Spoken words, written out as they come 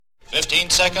15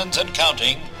 seconds and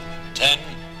counting. 10,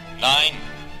 9,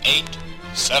 8,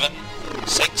 7,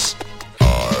 6, 5,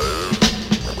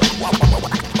 4,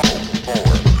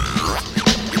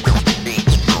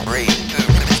 3, 2,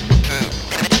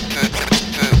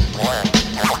 1.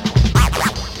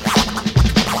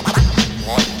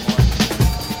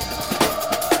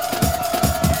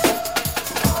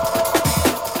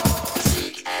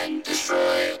 Seek and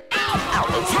destroy.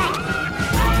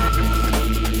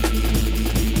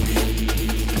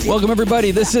 Welcome,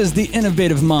 everybody. This is the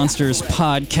Innovative Monsters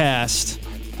podcast.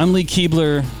 I'm Lee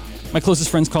Keebler. My closest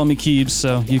friends call me Keebs,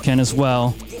 so you can as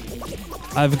well.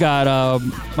 I've got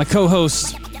my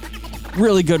co-host,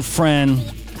 really good friend,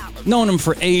 known him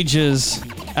for ages,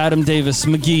 Adam Davis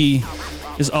McGee,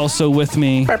 is also with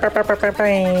me.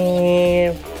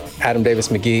 Adam Davis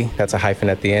McGee. That's a hyphen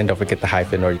at the end. Don't forget the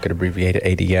hyphen, or you could abbreviate it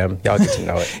ADM. Y'all get to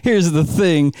know it. Here's the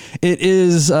thing. It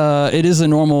is a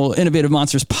normal Innovative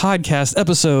Monsters podcast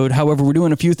episode. However, we're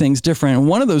doing a few things different. And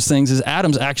one of those things is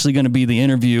Adam's actually going to be the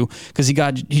interview because he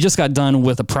just got done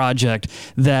with a project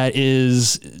that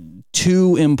is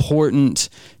too important,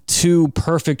 too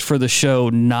perfect for the show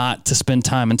not to spend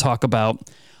time and talk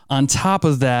about. On top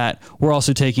of that, we're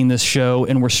also taking this show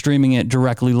and we're streaming it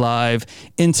directly live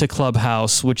into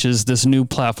Clubhouse, which is this new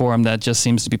platform that just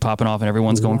seems to be popping off and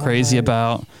everyone's going crazy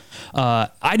about.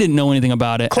 I didn't know anything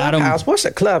about it. Clubhouse? Adam, what's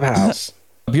a Clubhouse?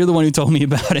 You're the one who told me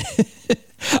about it.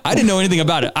 I didn't know anything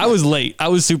about it. I was late. I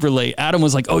was super late. Adam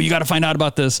was like, oh, you got to find out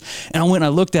about this. And I went and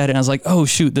I looked at it and I was like, oh,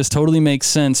 shoot, this totally makes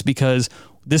sense because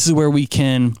this is where we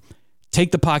can take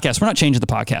the podcast. We're not changing the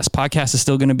podcast. Podcast is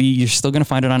still going to be, you're still going to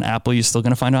find it on Apple. You're still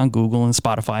going to find it on Google and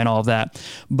Spotify and all of that.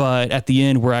 But at the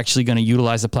end, we're actually going to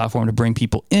utilize the platform to bring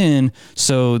people in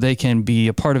so they can be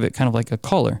a part of it, kind of like a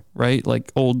caller, right?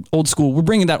 Like old school. We're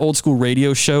bringing that old school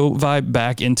radio show vibe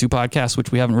back into podcasts,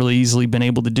 which we haven't really easily been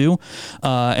able to do.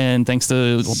 And thanks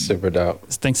to super dope.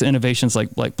 Thanks to innovations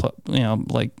like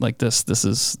this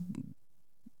is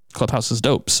Clubhouse is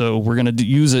dope. So we're going to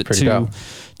use it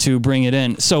to bring it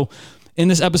in. So in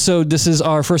this episode, this is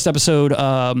our first episode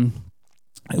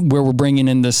where we're bringing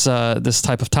in this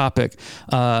type of topic.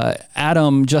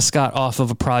 Adam just got off of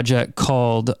a project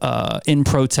called In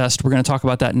Protest. We're going to talk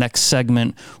about that next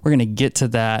segment. We're going to get to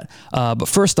that. But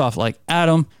first off,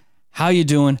 Adam, how you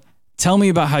doing? Tell me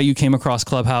about how you came across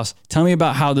Clubhouse. Tell me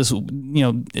about how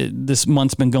this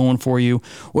month's been going for you.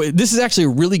 This is actually a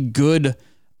really good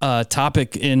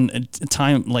topic in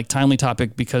timely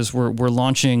topic because we're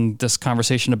launching this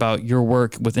conversation about your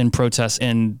work within Protest,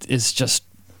 and this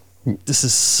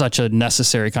is such a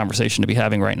necessary conversation to be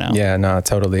having right now. Yeah, no,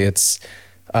 totally. It's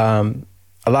a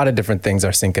lot of different things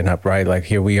are syncing up, right? Like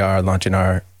here we are launching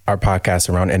our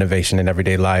podcast around innovation in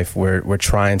everyday life. We're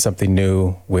trying something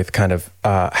new with kind of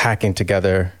hacking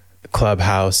together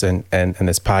Clubhouse and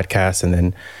this podcast, and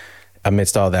then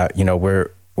amidst all that,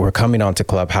 we're coming onto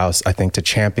Clubhouse, I think, to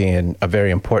champion a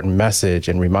very important message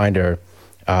and reminder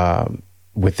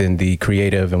within the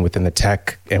creative and within the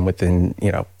tech and within,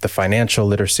 the financial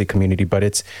literacy community. But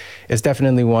it's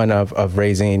definitely one of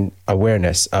raising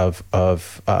awareness of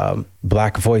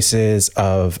Black voices,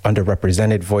 of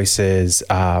underrepresented voices,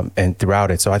 and throughout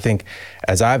it. So I think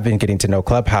as I've been getting to know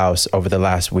Clubhouse over the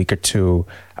last week or two,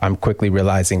 I'm quickly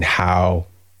realizing how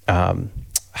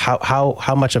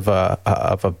much of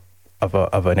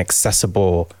an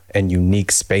accessible and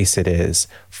unique space it is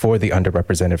for the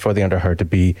underrepresented, for the underheard to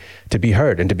be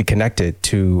heard and to be connected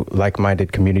to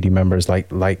like-minded community members,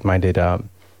 like-minded,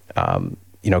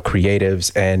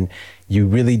 creatives. And you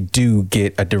really do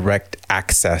get a direct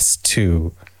access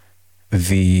to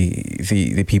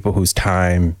the people whose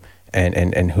time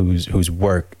and whose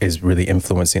work is really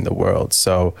influencing the world.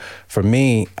 So for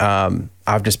me,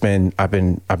 I've been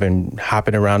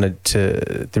hopping around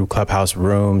through Clubhouse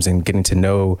rooms and getting to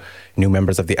know new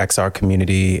members of the XR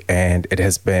community, and it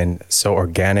has been so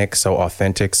organic, so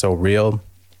authentic, so real.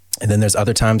 And then there's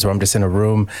other times where I'm just in a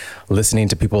room listening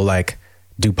to people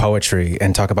do poetry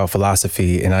and talk about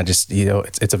philosophy, and I just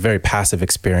it's a very passive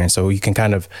experience. So you can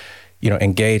kind of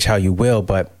engage how you will,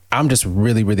 but I'm just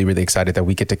really, really, really excited that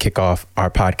we get to kick off our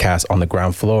podcast on the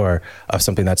ground floor of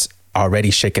something that's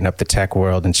already shaking up the tech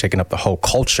world and shaking up the whole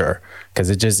culture. Because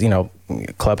it just,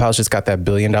 Clubhouse just got that $1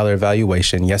 billion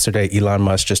valuation. Yesterday, Elon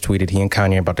Musk just tweeted he and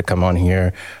Kanye are about to come on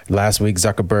here. Last week,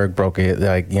 Zuckerberg broke it.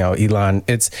 Elon,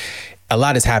 a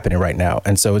lot is happening right now.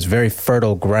 And so it's very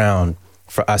fertile ground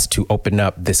for us to open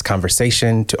up this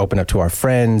conversation, to open up to our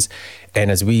friends.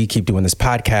 And as we keep doing this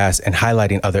podcast and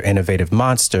highlighting other innovative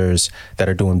monsters that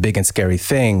are doing big and scary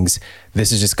things,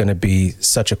 this is just going to be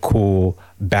such a cool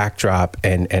backdrop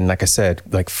and like I said,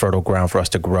 like fertile ground for us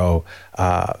to grow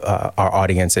our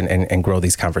audience and grow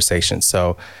these conversations.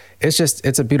 So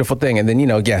it's a beautiful thing. And then,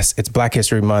 yes, it's Black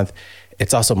History Month.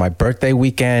 It's also my birthday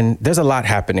weekend. There's a lot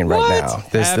happening right now.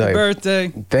 Happy birthday.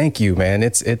 Thank you, man.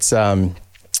 It's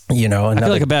I feel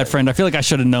like a bad friend. I feel like I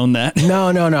should have known that. No.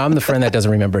 I'm the friend that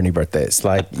doesn't remember any birthdays.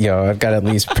 Like, I've got at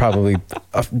least probably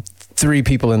 3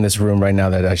 people in this room right now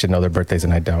that I should know their birthdays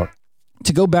and I don't.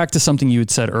 To go back to something you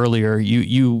had said earlier,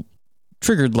 you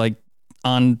triggered like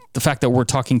on the fact that we're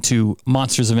talking to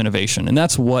monsters of innovation. And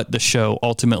that's what the show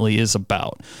ultimately is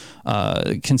about.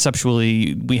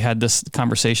 Conceptually, we had this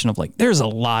conversation of like, there's a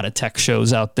lot of tech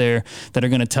shows out there that are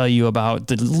going to tell you about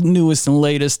the newest and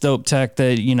latest dope tech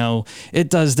that, it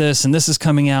does this and this is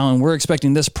coming out and we're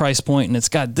expecting this price point and it's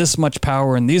got this much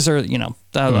power and these are,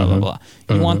 blah, blah, blah, blah.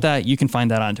 You want that, you can find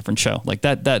that on a different show. Like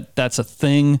that's a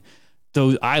thing.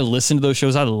 Though I listen to those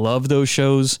shows. I love those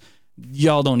shows.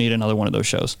 Y'all don't need another one of those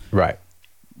shows. Right.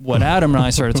 What Adam and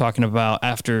I started talking about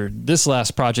after this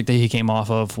last project that he came off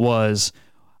of was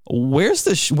where's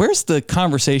the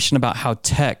conversation about how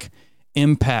tech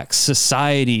impacts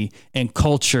society and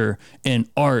culture and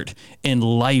art and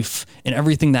life and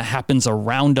everything that happens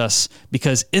around us,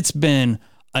 because it's been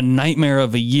a nightmare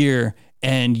of a year,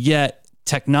 and yet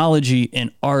technology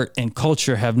and art and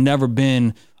culture have never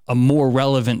been a more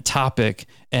relevant topic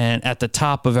and at the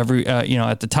top of every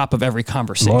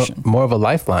conversation. More of a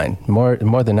lifeline, more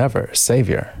than ever,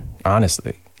 savior,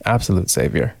 honestly, absolute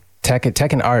savior. Tech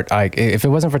and art. If it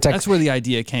wasn't for tech, that's where the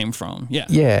idea came from. Yeah.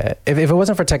 Yeah. If it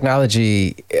wasn't for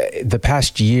technology, the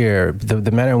past year,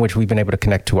 the manner in which we've been able to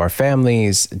connect to our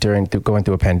families going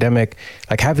through a pandemic,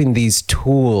 like having these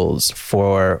tools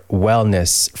for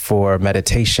wellness, for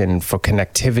meditation, for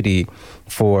connectivity,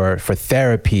 for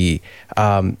therapy.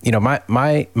 My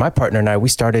partner and I, we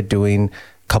started doing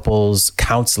couples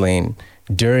counseling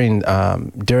during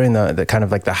the kind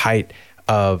of like the height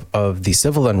of the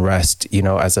civil unrest,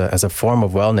 as a form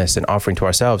of wellness and offering to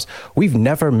ourselves. We've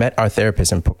never met our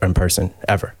therapist in person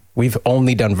ever. We've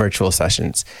only done virtual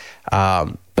sessions.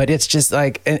 But it's just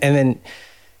like, and then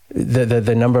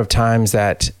the number of times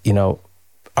that,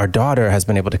 our daughter has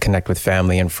been able to connect with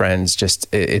family and friends,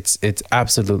 just it's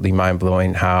absolutely mind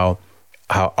blowing how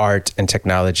art and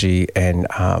technology and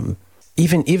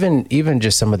even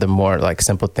just some of the more like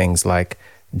simple things, like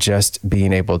just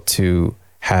being able to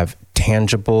have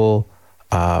tangible,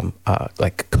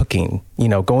 like cooking,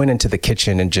 going into the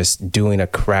kitchen and just doing a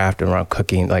craft around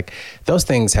cooking, like those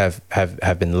things have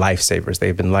been lifesavers.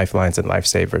 They've been lifelines and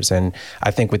lifesavers. And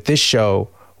I think with this show,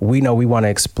 we know we want to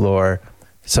explore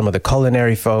some of the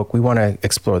culinary folk. We want to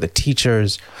explore the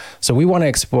teachers. So we want to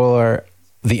explore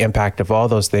the impact of all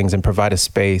those things and provide a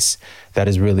space that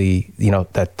is really,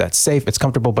 that's safe, it's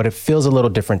comfortable, but it feels a little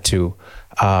different too.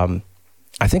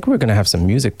 I think we're going to have some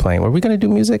music playing. Were we going to do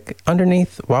music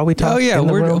underneath while we talk? Oh yeah.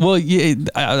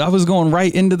 I was going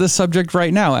right into the subject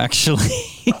right now, actually.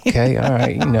 Okay. All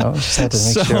right. Just had to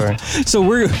make sure. So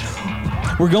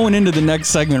we're going into the next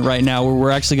segment right now, where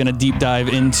we're actually going to deep dive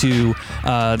into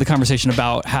the conversation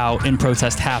about how In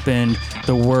Protest happened,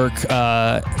 the work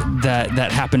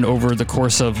that happened over the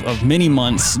course of many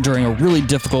months during a really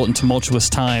difficult and tumultuous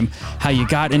time, how you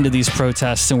got into these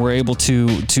protests and were able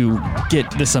to get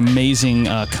this amazing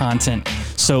content.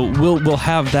 So we'll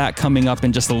have that coming up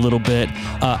in just a little bit.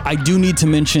 I do need to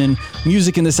mention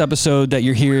music in this episode that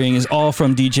you're hearing is all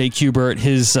from DJ Qbert.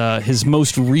 His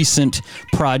most recent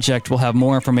project. We'll have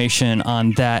more information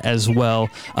on that as well.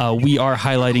 We are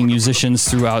highlighting musicians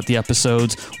throughout the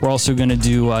episodes. We're also going to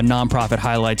do nonprofit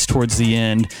highlights towards the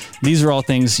end. These are all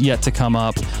things yet to come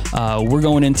up. We're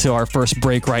going into our first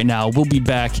break right now. We'll be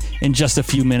back in just a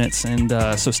few minutes, and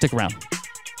so stick around.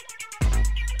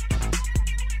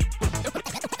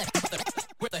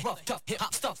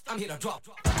 I'm here to drop.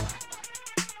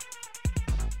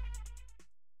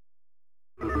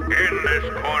 In this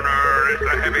corner is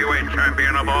the heavyweight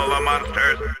champion of all the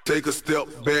monsters. Take a step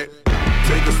back,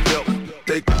 take a step,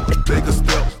 take a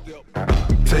step,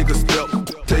 take a step,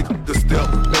 take the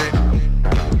step back,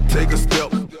 take a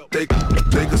step, take a step,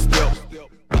 take a step,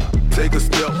 take a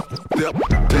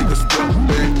step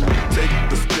back, take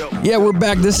the step. Yeah, we're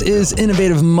back. This is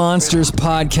Innovative Monsters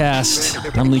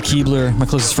Podcast. I'm Lee Keebler. My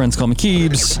closest friends call me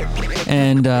Keebs.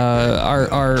 And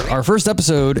our first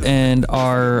episode and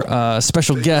our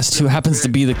special guest, who happens to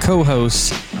be the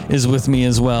co-host, is with me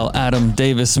as well, Adam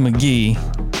Davis McGee.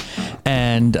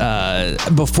 And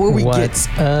before we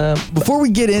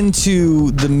get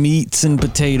into the meats and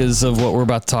potatoes of what we're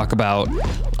about to talk about,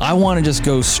 I want to just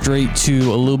go straight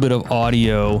to a little bit of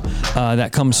audio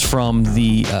that comes from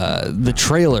the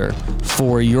trailer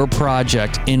for your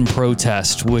project In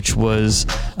Protest, which was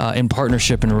in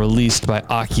partnership and released by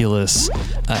Oculus.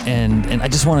 And I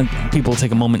just want people to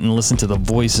take a moment and listen to the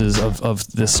voices of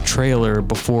this trailer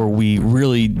before we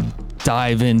really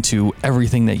dive into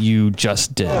everything that you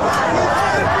just did.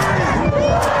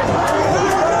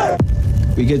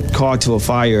 We get called to a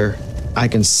fire. I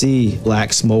can see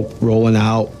black smoke rolling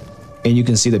out, and you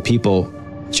can see the people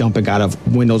jumping out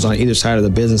of windows on either side of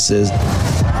the businesses.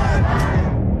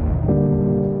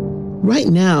 Right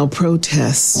now,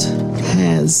 Protest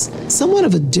has somewhat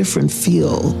of a different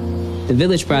feel. The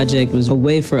Village Project was a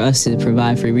way for us to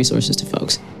provide free resources to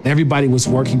folks. Everybody was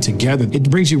working together. It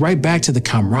brings you right back to the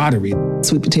camaraderie.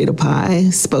 Sweet potato pie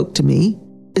spoke to me.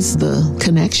 It's the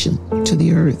connection to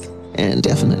the earth, and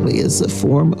definitely is a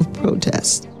form of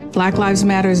protest. Black Lives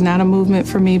Matter is not a movement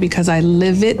for me because I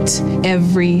live it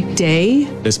every day.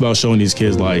 It's about showing these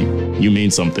kids, like, you mean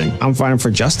something. I'm fighting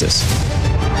for justice.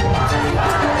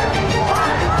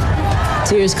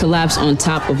 Tears collapse on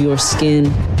top of your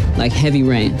skin like heavy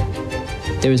rain.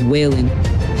 There is wailing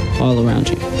all around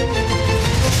you.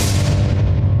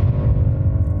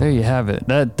 There you have it.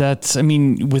 That's. I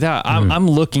mean, without I'm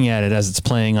looking at it as it's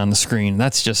playing on the screen.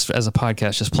 That's just as a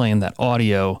podcast, just playing that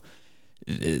audio,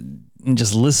 and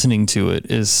just listening to it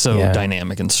is so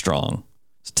dynamic and strong.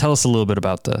 So tell us a little bit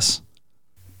about this.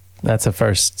 That's a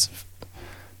first.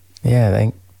 Yeah, I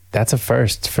think that's a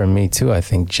first for me too. I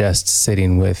think just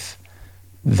sitting with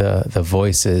the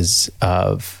voices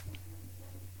of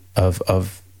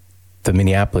the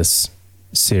Minneapolis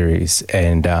series,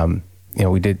 and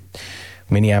we did.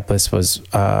 Minneapolis was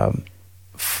obviously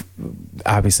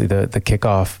the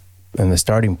kickoff and the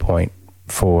starting point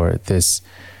for this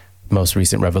most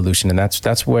recent revolution, and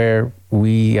that's where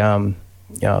we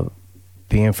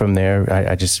being from there,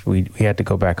 we had to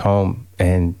go back home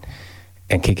and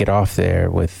kick it off there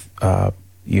with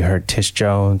you heard Tish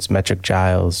Jones, Metric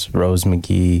Giles, Rose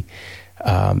McGee,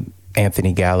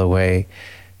 Anthony Galloway.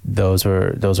 Those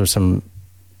were some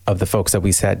of the folks that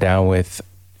we sat down with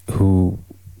who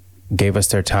gave us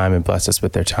their time and blessed us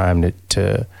with their time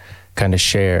to kind of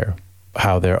share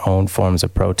how their own forms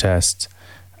of protest,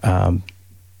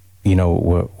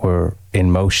 were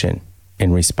in motion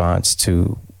in response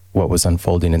to what was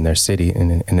unfolding in their city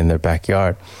and in their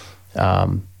backyard.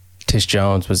 Tish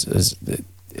Jones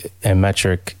and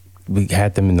Metric, we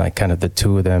had them in like kind of the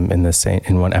two of them in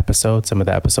one episode. Some of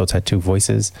the episodes had two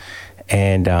voices,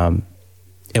 and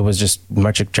it was just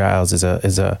Metric Giles is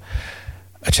a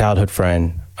childhood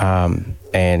friend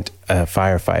and a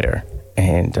firefighter,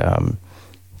 and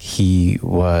he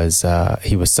was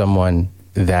someone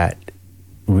that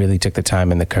really took the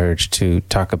time and the courage to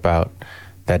talk about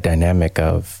that dynamic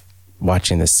of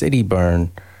watching the city burn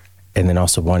and then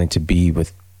also wanting to be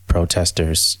with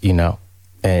protesters,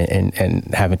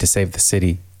 and having to save the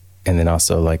city, and then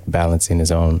also like balancing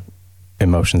his own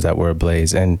emotions that were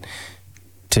ablaze. And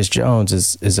Tish Jones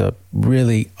is a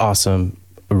really awesome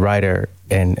writer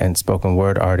and spoken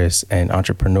word artist and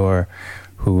entrepreneur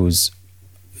who's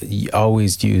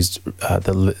always used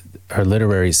her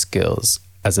literary skills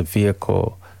as a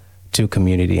vehicle to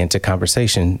community and to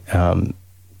conversation.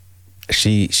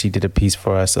 She did a piece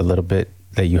for us a little bit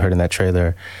that you heard in that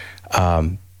trailer,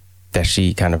 that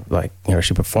she kind of like,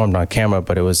 she performed on camera,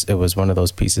 but it was one of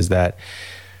those pieces that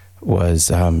was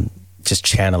just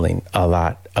channeling a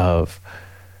lot of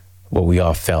what we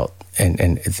all felt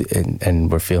and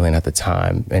were feeling at the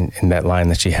time. And that line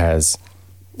that she has,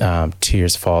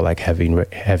 tears fall like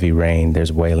heavy rain,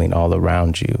 there's wailing all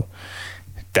around you.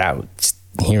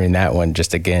 Hearing that one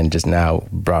just now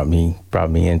brought me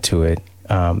into it.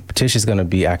 Tish is going to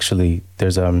be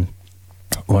there's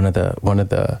one of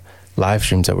the live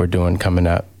streams that we're doing coming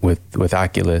up with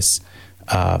Oculus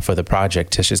for the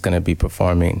project. Tish is going to be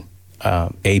performing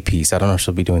a piece. I don't know if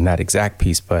she'll be doing that exact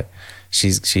piece, but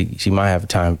she might have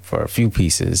time for a few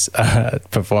pieces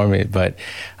performing it. But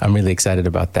I'm really excited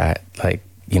about that.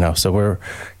 So we're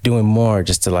doing more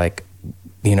just to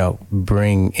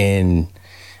bring in.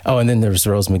 Oh, and then there's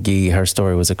Rose McGee. Her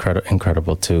story was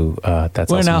incredible too.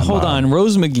 Hold on,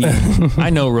 Rose McGee. I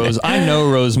know Rose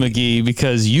McGee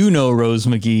because you know Rose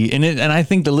McGee, and I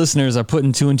think the listeners are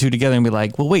putting two and two together and be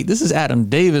like, well, wait, this is Adam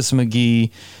Davis McGee.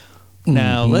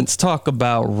 Now let's talk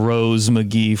about Rose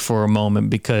McGee for a moment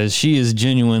because she is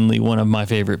genuinely one of my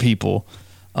favorite people.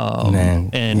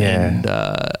 And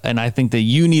I think that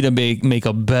you need to make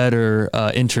a better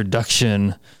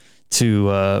introduction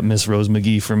Miss Rose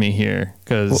McGee for me here,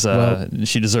 because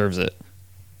she deserves it.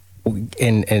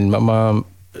 And my mom,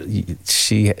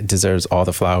 she deserves all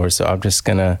the flowers. So I'm just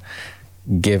gonna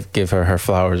give her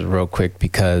flowers real quick,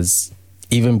 because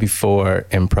even before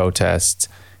in protest,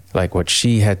 like what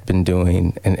she had been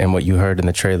doing and what you heard in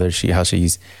the trailer, she has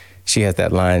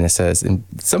that line that says, and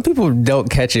some people don't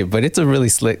catch it, but it's a really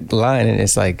slick line. And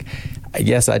it's like,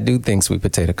 yes, I do think sweet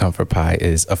potato comfort pie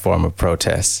is a form of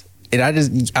protest. And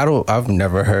I've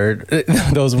never heard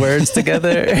those words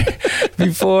together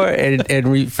before and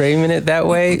reframing it that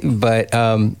way. But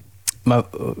my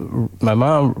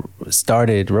mom Rose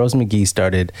McGee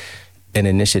started an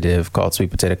initiative called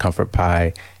Sweet Potato Comfort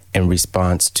Pie in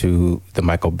response to the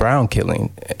Michael Brown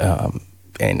killing,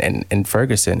 and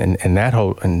Ferguson and that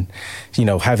whole, and, you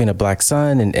know, having a black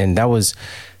son. And there was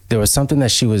something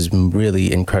that she was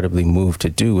really incredibly moved to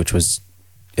do, which was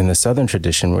in the Southern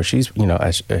tradition, where she's, you know,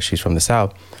 as she's from the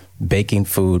South, baking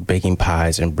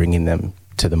pies and bringing them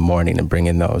to the morning and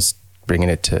bringing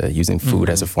it to using food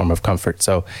as a form of comfort.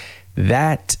 So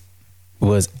that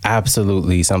was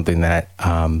absolutely something that,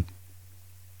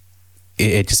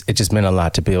 it just meant a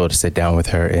lot to be able to sit down with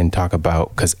her and talk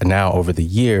about, because now over the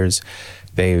years,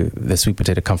 the Sweet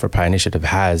Potato Comfort Pie Initiative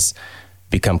has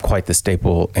become quite the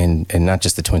staple in not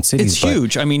just the Twin Cities. It's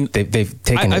huge. I mean, they've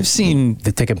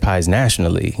taken pies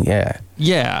nationally. Yeah.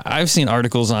 Yeah. I've seen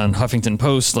articles on Huffington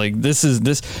Post. Like this.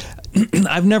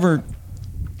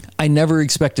 I never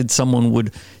expected someone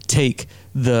would take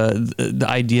the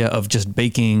idea of just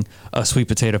baking a sweet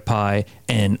potato pie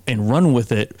and run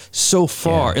with it so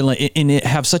far, and it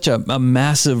have such a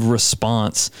massive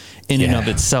response in and of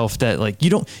itself, that like you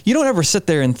don't ever sit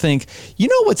there and think, you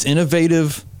know what's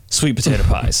innovative? Sweet potato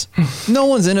pies. No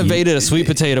one's innovated a sweet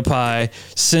potato pie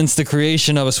since the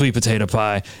creation of a sweet potato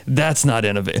pie. That's not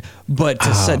innovative. But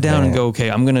to sit down and go, okay,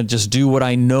 I'm going to just do what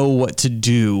I know what to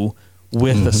do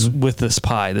with this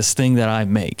pie, this thing that I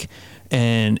make.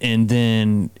 And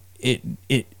then it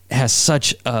has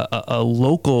such a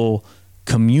local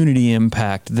community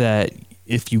impact that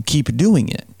if you keep doing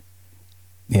it,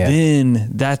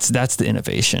 then that's the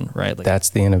innovation, right? Like,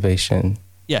 that's the innovation.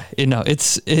 Yeah,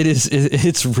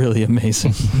 it's really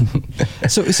amazing.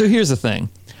 So here's the thing.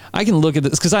 I can look at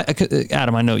this because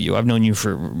Adam, I know you. I've known you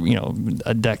for, you know,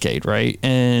 a decade, right?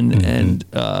 And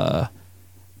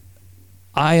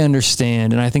I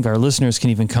understand, and I think our listeners can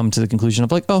even come to the conclusion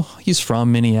of like, oh, he's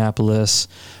from Minneapolis,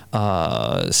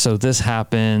 so this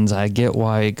happens. I get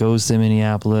why it goes to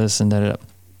Minneapolis, and da.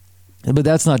 But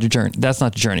that's not your journey. That's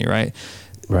not the journey, right?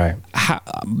 Right.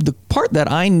 The part that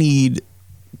I need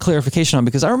clarification on,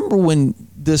 because I remember when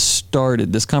this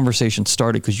conversation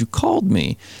started, because you called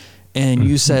me and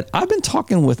you said, I've been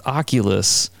talking with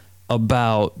Oculus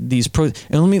about these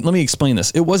and let me explain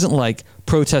this. It wasn't like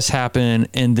protests happen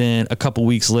and then a couple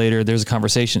weeks later there's a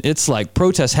conversation. It's like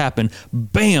protests happen,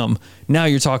 bam, now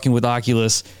you're talking with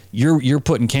Oculus, you're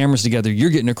putting cameras together,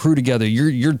 you're getting a crew together,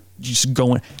 you're just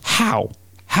going, how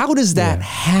does that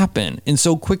happen and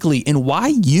so quickly, and why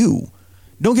you?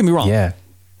 Don't get me wrong. Yeah.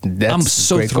 I'm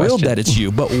so thrilled that it's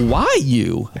you, but why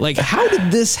you? Like, how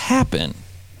did this happen?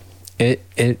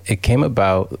 It came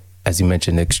about, as you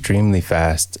mentioned, extremely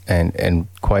fast and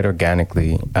quite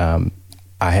organically. I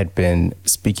had been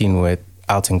speaking with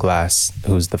Alton Glass,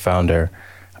 who's the founder,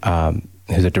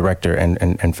 who's a director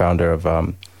and founder of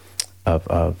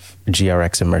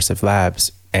GRX Immersive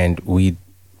Labs, and we'd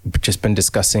just been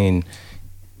discussing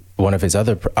one of his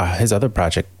other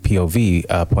project,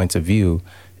 POV, Points of View,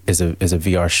 is a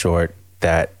VR short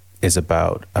that is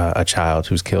about a child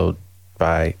who's killed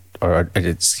by,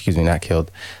 not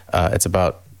killed. It's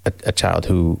about a child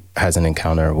who has an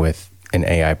encounter with an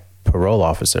AI parole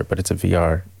officer, but it's a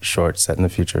VR short set in the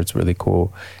future. It's really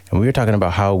cool. And we were talking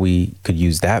about how we could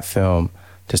use that film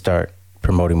to start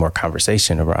promoting more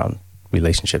conversation around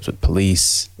relationships with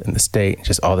police and the state, and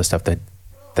just all the stuff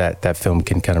that film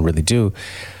can kind of really do.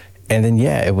 And then,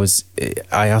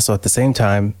 I also at the same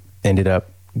time ended up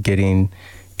getting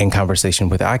in conversation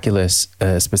with Oculus,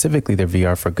 specifically their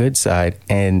VR for Good side.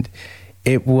 And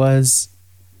it was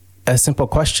a simple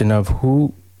question of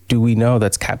who do we know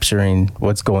that's capturing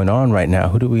what's going on right now?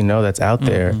 Who do we know that's out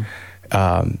there?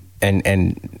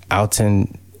 And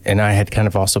Alton and I had kind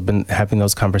of also been having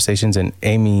those conversations, and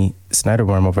Amy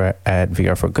Snyderworm over at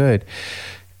VR for Good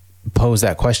posed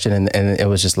that question. And it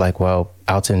was just like, well,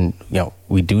 Alton,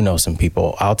 we do know some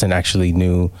people. Alton actually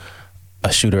knew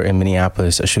a shooter in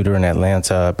Minneapolis, a shooter in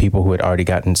Atlanta, people who had already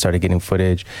started getting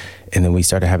footage. And then we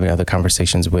started having other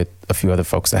conversations with a few other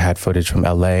folks that had footage from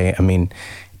LA. I mean,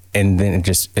 and then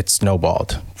it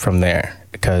snowballed from there,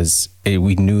 because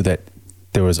we knew that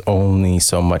there was only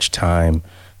so much time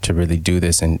really do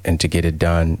this and to get it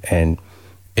done. And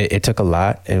it took a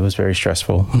lot. It was very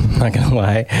stressful. I'm not gonna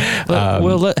lie.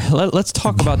 Let's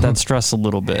talk about that stress a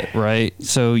little bit, right?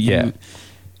 So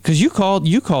because you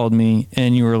called me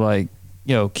and you were like,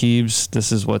 "Yo, Keebs,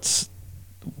 this is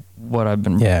what I've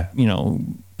been,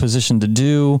 positioned to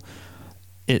do.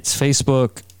 It's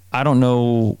Facebook. I don't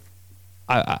know.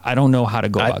 I don't know how to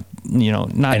go about,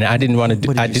 not." And I didn't want to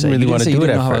do. I didn't really want to do it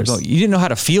at first. You didn't know how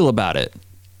to feel about it.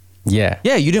 Yeah.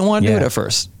 Yeah, you didn't want to do it at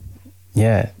first.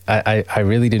 Yeah, I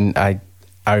really didn't. I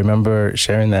remember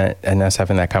sharing that and us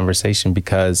having that conversation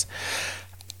because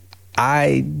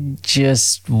I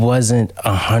just wasn't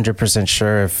 100%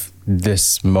 sure if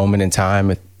this moment in time,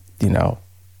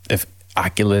 if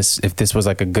Oculus, if this was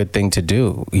like a good thing to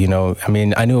do. I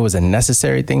mean, I knew it was a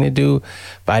necessary thing to do,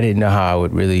 but I didn't know how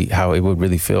it would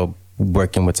really feel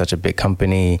working with such a big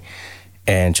company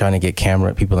and trying to get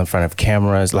people in front of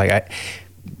cameras. Like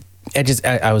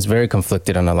I was very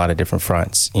conflicted on a lot of different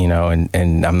fronts, and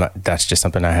that's just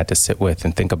something I had to sit with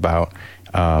and think about,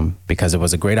 because it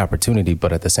was a great opportunity.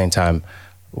 But at the same time,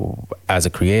 as a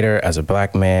creator, as a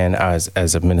Black man, as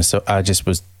a Minnesota, I just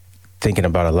was thinking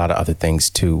about a lot of other things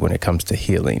too when it comes to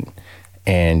healing.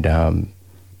 And,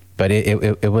 but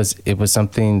it was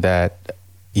something that,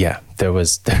 there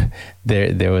was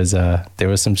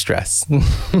some stress,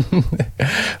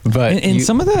 but and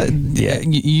some of that,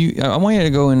 I want you to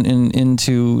go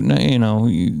into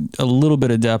a little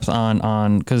bit of depth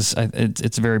on because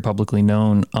it's very publicly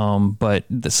known. But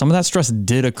some of that stress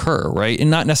did occur, right,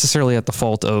 and not necessarily at the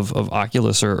fault of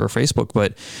Oculus or Facebook,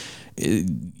 but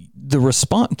the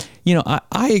response.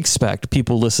 I expect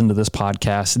people listen to this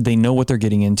podcast. They know what they're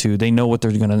getting into. They know what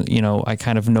they're gonna. I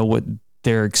kind of know what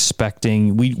they're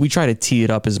expecting. We try to tee it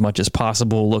up as much as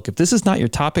possible. Look, if this is not your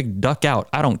topic, duck out.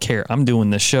 I don't care. I'm doing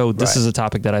this show. This is a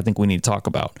topic that I think we need to talk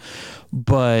about.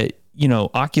 But,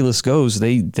 Oculus Goes,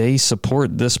 they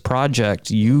support this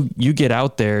project. You get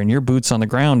out there and your boots on the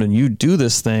ground and you do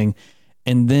this thing,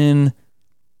 and then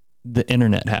the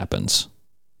internet happens.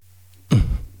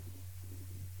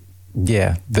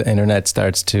 Yeah, the internet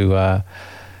starts to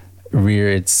rear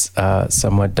its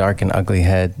somewhat dark and ugly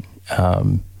head.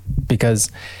 Because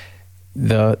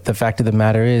the fact of the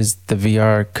matter is the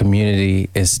VR community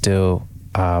is still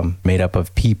made up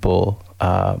of people,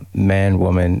 man,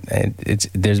 woman, and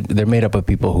they're made up of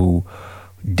people who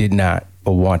did not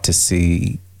want to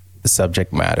see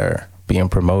subject matter being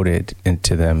promoted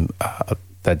into them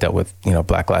that dealt with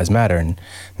Black Lives Matter. And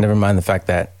never mind the fact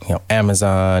that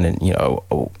Amazon and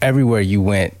everywhere you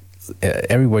went,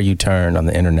 everywhere you turn on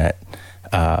the internet.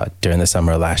 During the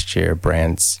summer of last year,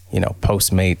 brands,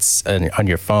 Postmates on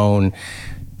your phone,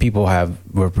 people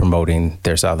were promoting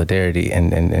their solidarity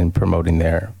and promoting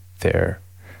their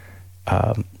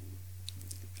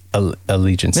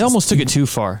allegiance. They almost took it too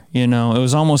far. It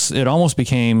almost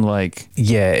became like,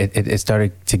 it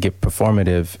started to get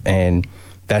performative, and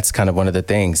that's kind of one of the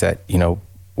things that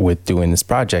with doing this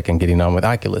project and getting on with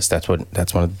Oculus, that's one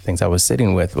of the things I was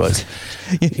sitting with was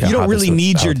you don't really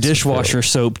need your dishwasher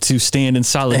soap to stand in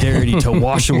solidarity to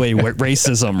wash away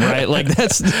racism, right? Like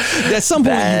that's at some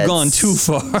point you've gone too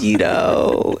far.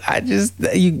 I just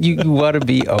you want to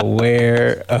be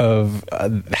aware of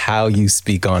how you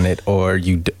speak on it, or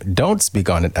you don't speak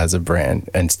on it as a brand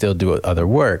and still do other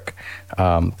work,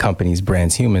 companies,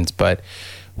 brands, humans, but.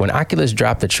 When Oculus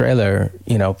dropped the trailer,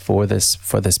 for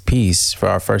this piece, for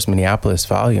our first Minneapolis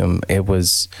volume, it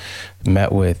was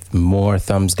met with more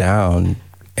thumbs down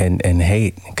and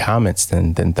hate and comments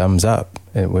than thumbs up,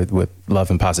 with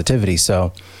love and positivity.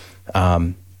 So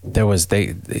Oculus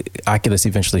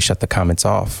eventually shut the comments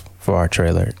off for our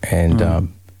trailer, and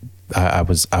I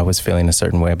was feeling a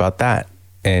certain way about that,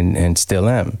 and still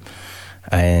am.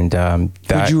 And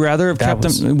would you rather have kept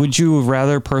them? Would you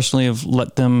rather personally have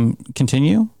let them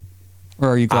continue, or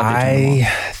are you glad?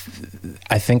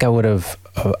 I think I would have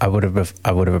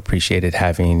appreciated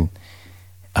having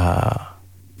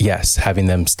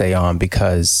them stay on,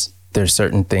 because there's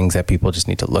certain things that people just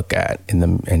need to look at in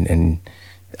them, and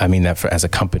I mean that as a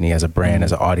company, as a brand,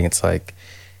 as an audience. Like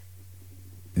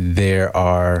there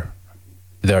are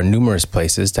numerous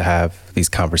places to have these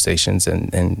conversations,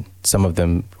 and some of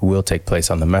them will take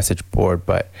place on the message board,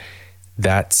 but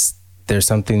there's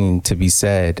something to be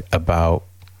said about,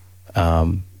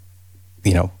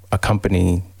 a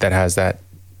company that has that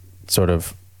sort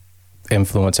of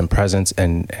influence and presence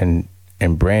and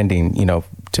branding,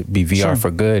 to be VR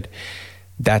for good.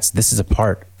 This is a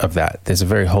part of that. There's a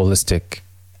very holistic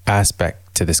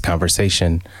aspect to this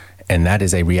conversation, and that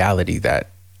is a reality that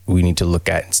we need to look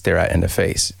at and stare at in the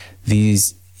face.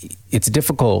 It's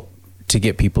difficult to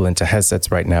get people into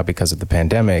headsets right now because of the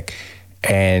pandemic,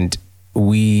 And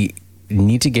we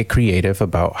need to get creative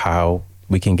about how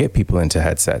we can get people into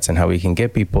headsets and how we can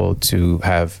get people to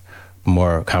have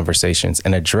more conversations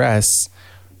and address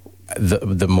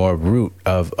the more root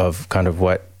of kind of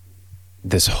what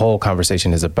this whole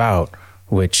conversation is about,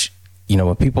 which, you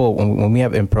know, when we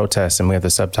have In Protest and we have the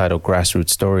subtitle Grassroots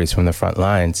Stories from the Front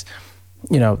Lines,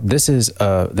 you know, this is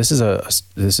a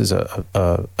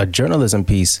journalism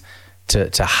piece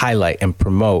to highlight and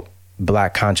promote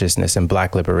Black consciousness and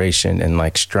Black liberation and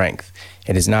like strength.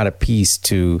 It is not a piece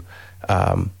to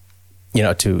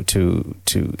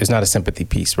it's not a sympathy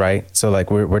piece, right? So like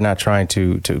we're not trying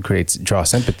to draw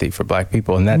sympathy for Black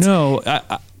people, and that's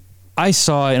I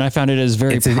saw it and I found it as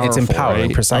very powerful. It's empowering,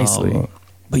 right? Precisely.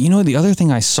 But you know, the other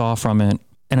thing I saw from it,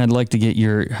 and I'd like to get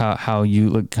your how you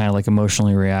look kind of like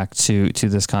emotionally react to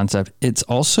this concept. It's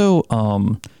also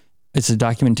it's a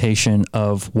documentation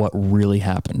of what really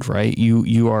happened, right?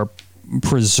 You are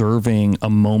preserving a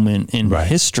moment in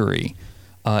history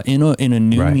in a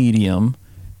new medium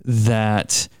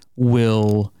that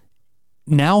will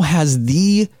now has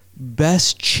the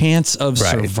best chance of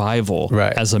survival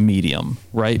as a medium,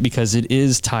 right? Because it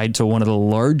is tied to one of the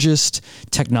largest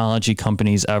technology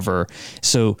companies ever.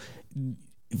 So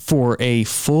for a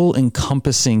full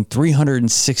encompassing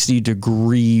 360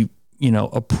 degree,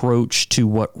 approach to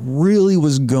what really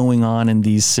was going on in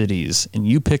these cities, and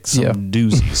you picked some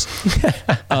doozies.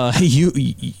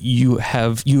 You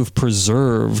have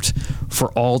preserved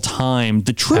for all time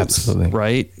the truth. Absolutely.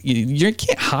 Right? You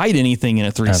can't hide anything in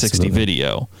a 360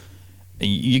 video.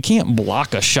 You can't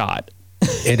block a shot.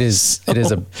 It's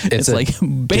like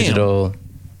bam. Digital.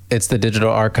 It's the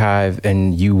digital archive,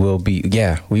 and we will be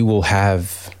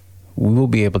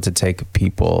able to take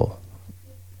people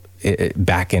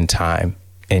back in time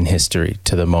in history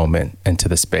to the moment and to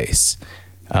the space.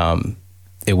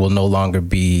 It will no longer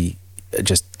be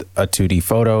just a 2D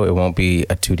photo. It won't be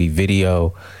a 2D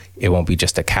video. It won't be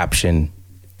just a caption.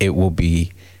 It will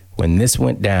be when this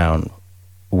went down,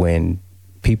 when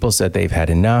people said they've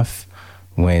had enough,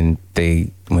 when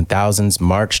thousands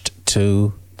marched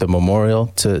to the memorial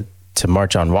to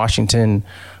march on Washington,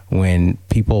 when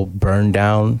people burned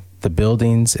down the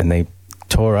buildings and they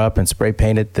tore up and spray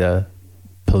painted the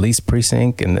police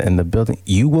precinct and the building,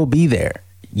 you will be there.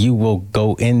 You will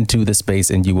go into the space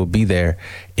and you will be there,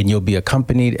 and you'll be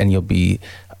accompanied and you'll be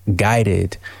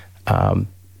guided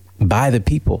by the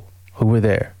people who were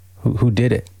there, who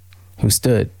did it, who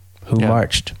stood, who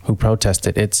marched, who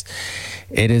protested. It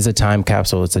is a time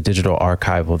capsule. It's a digital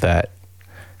archival that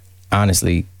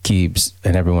honestly, Keebs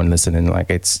and everyone listening, like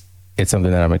it's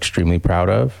something that I'm extremely proud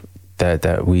of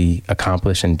that we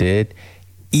accomplished and did,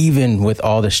 even with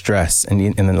all the stress and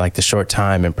then like the short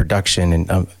time and production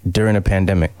and during a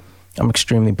pandemic. I'm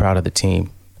extremely proud of the team.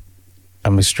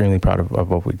 I'm extremely proud of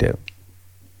what we did.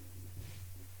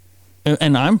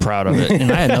 And I'm proud of it,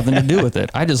 and I had nothing to do with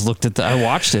it. I just I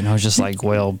watched it, and I was just like,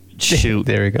 well, shoot.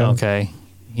 There we go. Okay.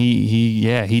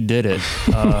 He did it.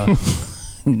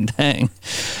 Dang.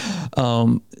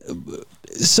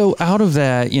 So out of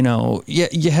that, you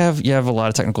have a lot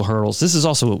of technical hurdles. This is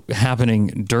also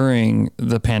happening during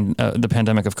the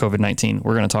pandemic of COVID-19.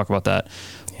 We're going to talk about that.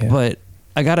 Yeah. But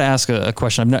I got to ask a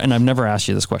question, and I've never asked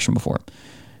you this question before.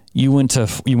 You went to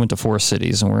 4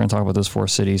 cities, and we're going to talk about those 4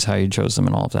 cities, how you chose them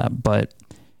and all of that. But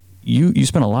you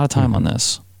spent a lot of time on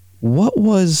this. What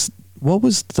was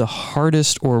the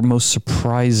hardest or most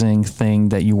surprising thing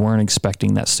that you weren't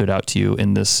expecting that stood out to you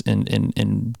in this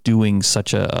in doing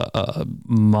such a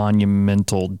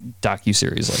monumental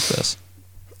docuseries like this?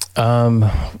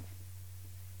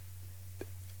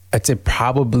 I'd say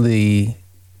probably.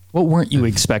 What weren't you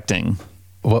expecting?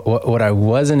 What I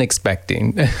wasn't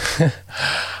expecting.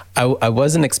 I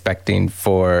wasn't expecting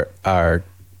for our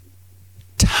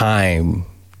time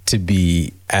to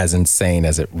be as insane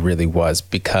as it really was,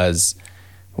 because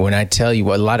when I tell you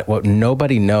what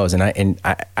nobody knows, and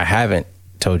I haven't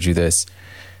told you this,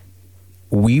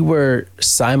 we were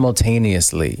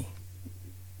simultaneously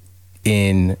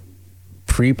in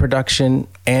pre-production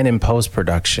and in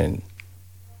post-production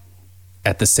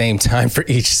at the same time for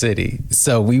each city.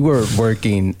 So we were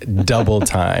working double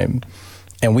time.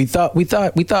 And we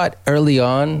thought early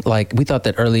on,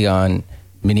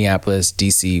 Minneapolis,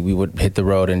 DC, we would hit the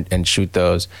road and shoot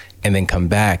those and then come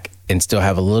back and still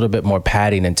have a little bit more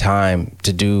padding and time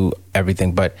to do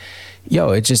everything. But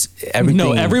it just, everything.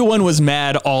 No, everyone was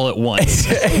mad all at once.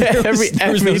 there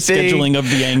was no scheduling of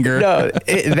the anger. No,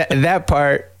 that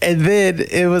part. And then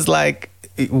it was like,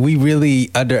 we really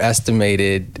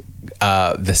underestimated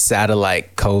the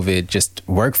satellite COVID just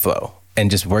workflow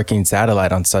and just working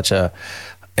satellite on such a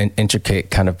an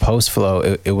intricate kind of post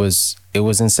flow. It was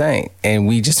insane, and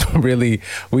we just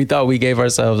we thought we gave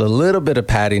ourselves a little bit of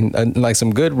padding, like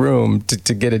some good room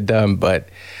to get it done, but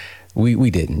we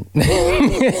didn't.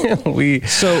 we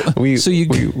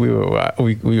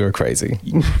were crazy.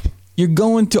 You're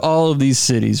going to all of these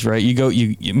cities, right?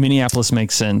 Minneapolis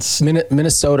makes sense.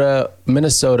 Minnesota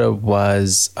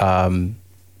was the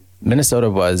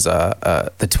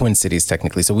Twin Cities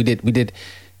technically. So we did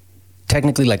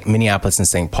technically, like, Minneapolis and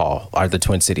St. Paul are the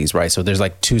Twin Cities, right? So there's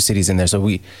like 2 cities in there. So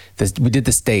we did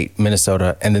the state,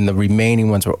 Minnesota, and then the remaining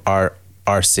ones were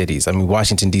our cities. I mean,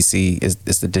 Washington D.C. is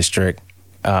the district.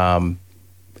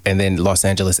 And then Los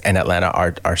Angeles and Atlanta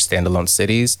are standalone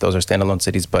cities. Those are standalone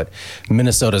cities, but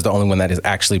Minnesota is the only one that is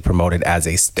actually promoted as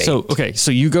a state. So, okay. So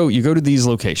you go to these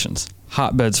locations,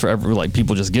 hotbeds for like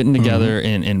people just getting together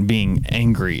and being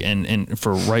angry and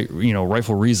for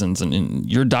rightful reasons.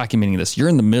 And you're documenting this. You're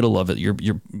in the middle of it.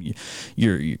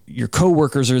 Your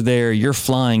coworkers are there. You're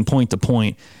flying point to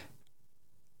point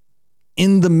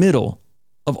in the middle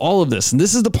of all of this. And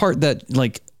this is the part that,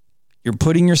 like, you're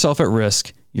putting yourself at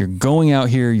risk. You're going out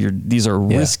here. These are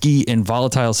risky and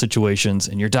volatile situations,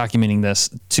 and you're documenting this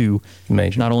to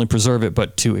not only preserve it,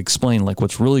 but to explain like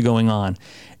what's really going on.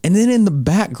 And then in the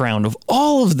background of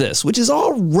all of this, which is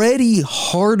already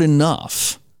hard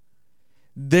enough,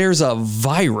 there's a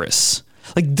virus.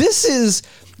 Like this is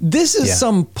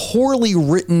some poorly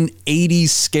written 80s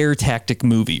scare tactic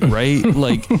movie, right?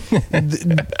 Like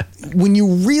when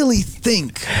you really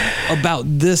think about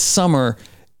this summer,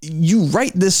 you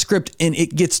write this script and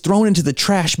it gets thrown into the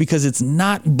trash because it's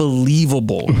not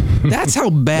believable. That's how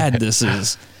bad this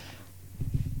is.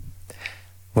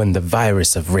 When the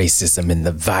virus of racism and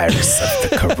the virus of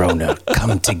the corona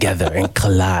come together and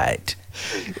collide.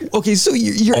 Okay, so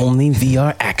you're only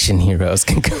VR action heroes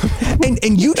can come.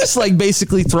 And you just like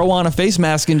basically throw on a face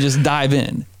mask and just dive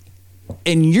in.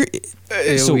 And you're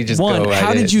so we just one.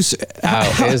 How did you survive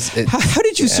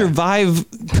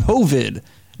COVID?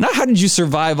 Not how did you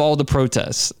survive all the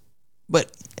protests,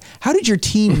 but how did your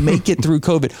team make it through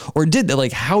COVID? Or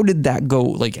how did that go?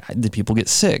 Like, did people get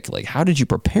sick? Like, how did you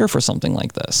prepare for something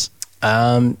like this?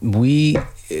 We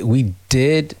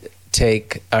did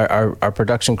take our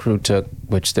production crew took,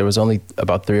 which there was only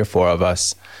about 3 or 4 of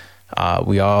us.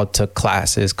 We all took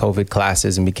COVID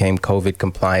classes, and became COVID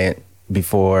compliant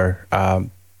before,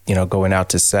 going out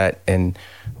to set. And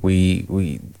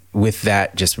we with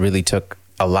that just really took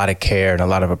a lot of care and a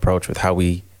lot of approach with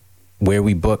where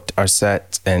we booked our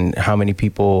sets and how many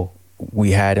people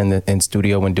we had in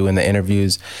studio when doing the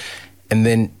interviews. And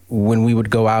then when we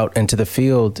would go out into the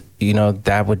field,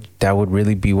 that would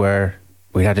really be where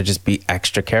we had to just be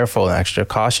extra careful and extra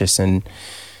cautious. And,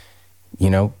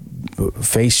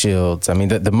 face shields. I mean,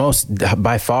 the most,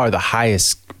 by far the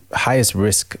highest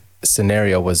risk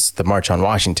scenario was the March on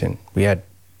Washington. We had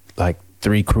like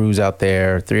 3 crews out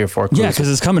there, 3 or 4 crews. Yeah, because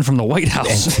it's coming from the White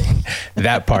House.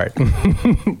 That part.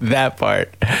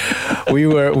 We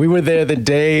were there the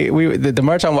day the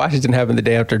March on Washington happened the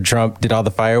day after Trump did all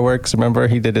the fireworks. Remember,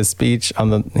 he did his speech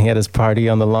he had his party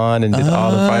on the lawn and did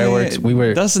all the fireworks.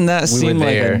 Doesn't that seem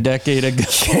like a decade ago?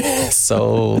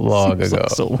 So long ago.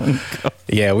 So long ago.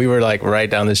 Yeah, we were like right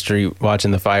down the street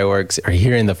watching the fireworks or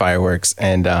hearing the fireworks,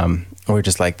 and we're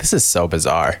just like, this is so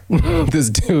bizarre. This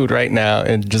dude right now,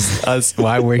 and just us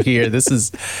while we're here. This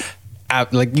is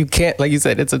like, you can't, like you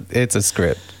said, it's a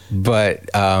script. But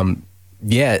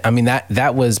yeah, I mean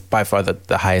that was by far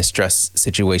the highest stress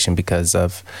situation because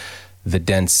of the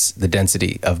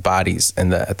density of bodies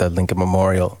at the Lincoln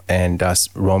Memorial, and us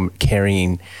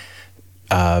carrying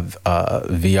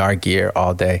VR gear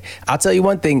all day. I'll tell you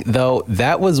one thing though,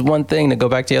 that was one thing, to go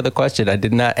back to the other question, I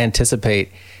did not anticipate.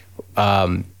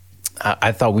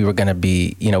 I thought we were going to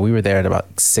be, we were there at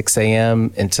about 6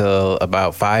 a.m. until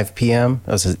about 5 p.m.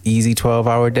 It was an easy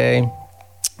 12-hour day.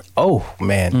 Oh,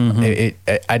 man.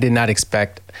 Mm-hmm. I did not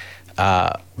expect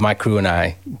my crew and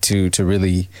I to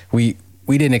really, we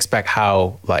didn't expect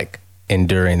how, like,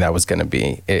 enduring that was going to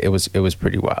be. It was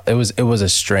pretty wild. It was a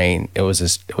strain. It was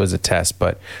a test,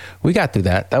 but we got through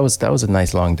that. That was a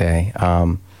nice long day.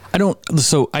 I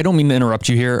don't mean to interrupt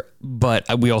you here, but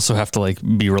we also have to like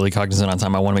be really cognizant on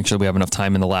time. I want to make sure we have enough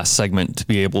time in the last segment to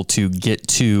be able to get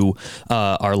to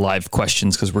our live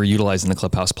questions, because we're utilizing the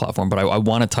Clubhouse platform. But I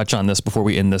want to touch on this before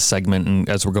we end this segment and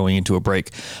as we're going into a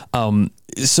break.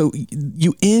 So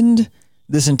you end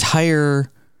this entire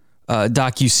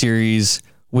docuseries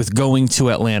with going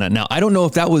to Atlanta. Now, I don't know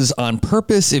if that was on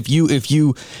purpose. If you if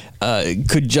you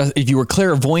were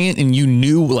clairvoyant and you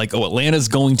knew like, oh, Atlanta's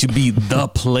going to be the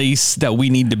place that we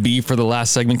need to be for the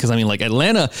last segment. Cause I mean, like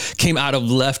Atlanta came out of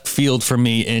left field for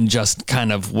me and just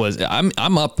kind of was,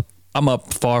 I'm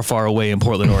up far away in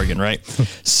Portland, Oregon, right?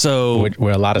 So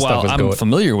where a lot of stuff was I'm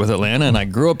familiar with Atlanta and I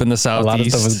grew up in the Southeast. A lot of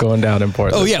stuff was going down in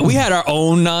Portland. Oh yeah, we had our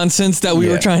own nonsense that we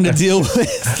were trying to deal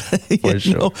with. For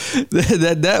sure.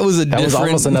 That was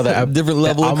almost another different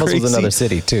level. Almost of crazy. was another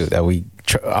city too that we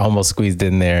almost squeezed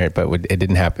in there, but it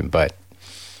didn't happen. But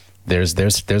there's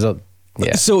a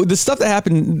yeah. So the stuff that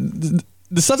happened.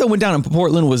 The stuff that went down in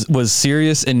Portland was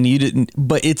serious and needed,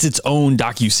 but it's its own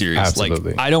docuseries.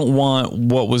 Absolutely. Like, I don't want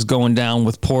what was going down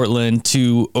with Portland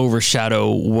to overshadow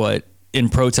what In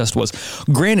Protest was.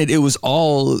 Granted, it was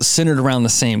all centered around the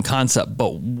same concept,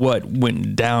 but what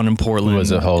went down in Portland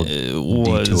was a whole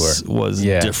was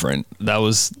different. That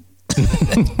was.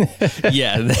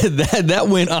 Yeah, that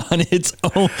went on its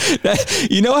own.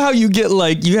 You know how you get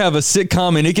like you have a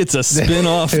sitcom and it gets a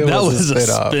spin-off? That was a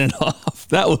spin-off.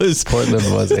 That was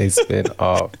Portland was a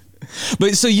spin-off.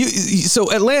 But so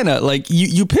Atlanta, like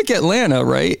you pick Atlanta,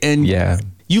 right? And yeah,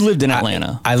 you lived in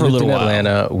Atlanta I for lived a little in while.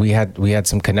 Atlanta. We had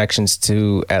some connections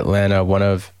to Atlanta. One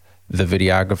of the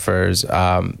videographers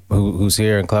who's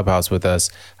here in Clubhouse with us,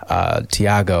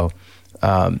 Tiago.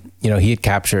 He had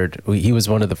captured. He was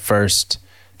one of the first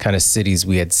kind of cities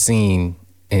we had seen,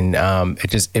 and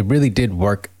it really did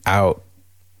work out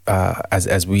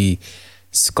as we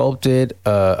sculpted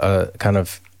a kind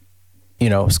of,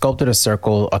 sculpted a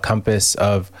circle, a compass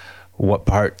of what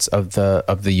parts of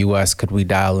the U.S. could we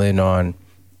dial in on,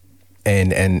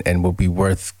 and would be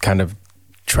worth kind of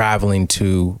traveling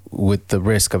to with the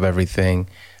risk of everything,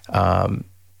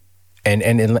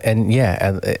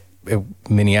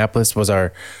 Minneapolis was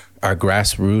our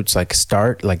grassroots like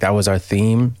start, like that was our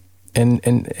theme in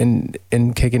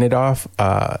kicking it off.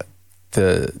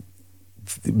 The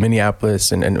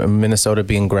Minneapolis and Minnesota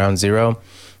being ground zero,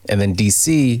 and then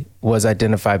DC was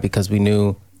identified because we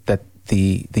knew that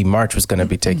the march was going to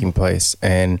be taking place,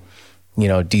 and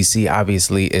DC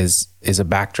obviously is a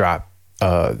backdrop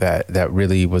that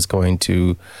really was going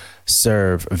to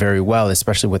serve very well,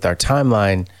 especially with our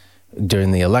timeline.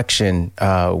 During the election,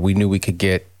 we knew we could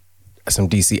get some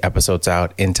DC episodes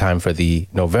out in time for the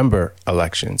November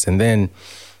elections. And then,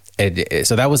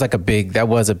 so that was a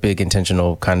big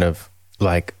intentional kind of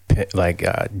like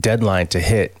deadline to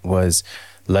hit, was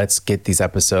let's get these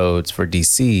episodes for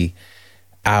DC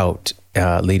out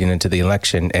leading into the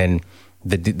election. And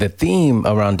the theme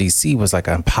around DC was like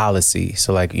on policy.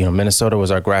 So like, Minnesota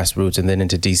was our grassroots, and then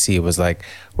into DC, it was like,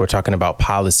 we're talking about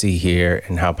policy here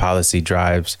and how policy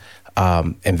drives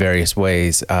in various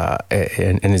ways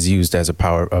and is used as a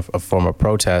form of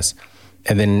protest.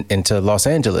 And then into Los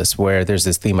Angeles, where there's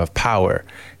this theme of power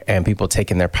and people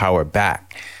taking their power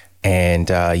back. And,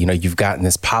 you've gotten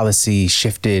this policy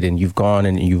shifted, and you've gone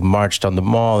and you've marched on the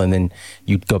mall, and then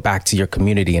you go back to your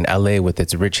community in LA with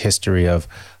its rich history of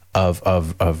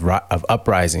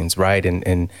uprisings, right?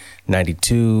 In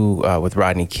 92 with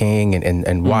Rodney King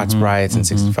and Watts riots in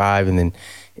 65, and then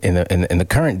in the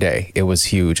current day, it was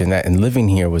huge, and living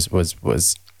here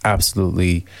was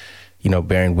absolutely,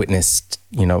 bearing witness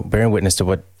to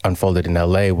what unfolded in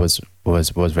LA was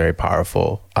very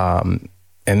powerful.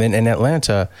 And then in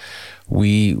Atlanta,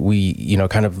 we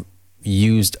kind of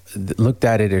looked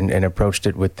at it and approached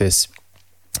it with this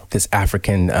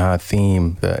African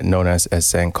theme known as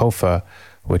Sankofa,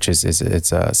 which is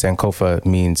Sankofa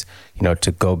means,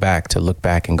 to go back, to look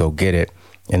back and go get it.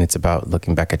 And it's about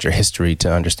looking back at your history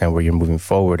to understand where you're moving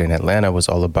forward. And Atlanta was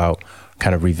all about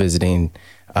kind of revisiting,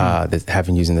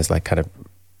 using this like kind of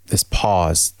this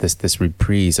pause, this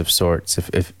reprise of sorts.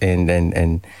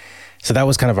 And so that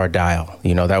was kind of our dial,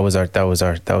 that was our,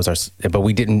 but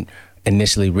we didn't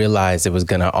initially realize it was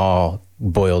going to all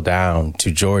boil down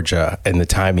to Georgia and the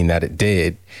timing that it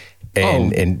did.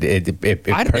 And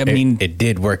it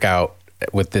did work out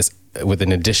with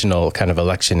an additional kind of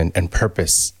election and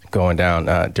purpose going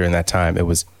down during that time.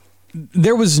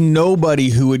 There was nobody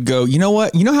who would go, you know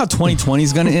what? You know how 2020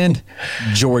 is going to end?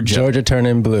 Georgia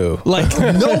turning blue. Like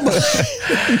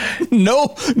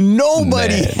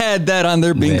nobody had that on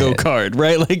their bingo card,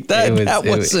 right? Like that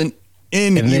wasn't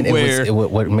anywhere. And then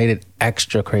what made it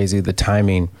extra crazy, the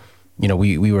timing.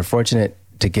 We were fortunate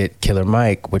to get Killer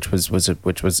Mike, which was that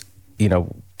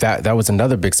was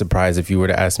another big surprise. If you were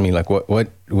to ask me, like, what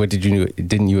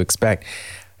didn't you expect?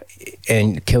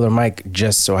 And Killer Mike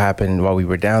just so happened while we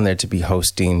were down there to be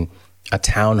hosting a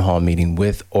town hall meeting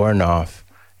with Ornoff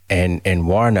and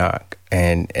Warnock,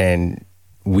 and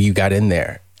we got in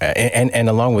there and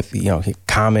along with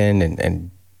Common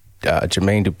and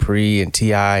Jermaine Dupri and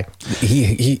T.I.,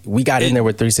 we got in there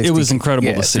with 360. It was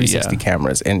incredible to see. 360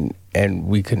 cameras, and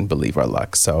we couldn't believe our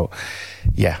luck. So,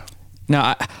 yeah.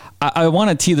 Now, I want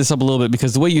to tee this up a little bit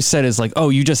because the way you said is like, oh,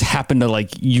 you just happened to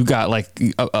you got like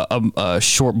a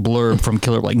short blurb from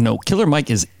Killer. Like, no, Killer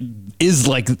Mike is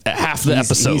like half the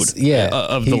episode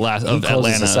of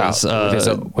Atlanta's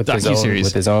docuseries.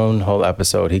 With his own whole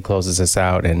episode, he closes us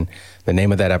out, and the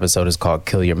name of that episode is called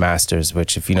Kill Your Masters,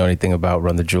 which if you know anything about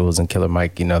Run the Jewels and Killer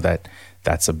Mike, you know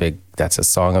that's a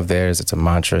song of theirs. It's a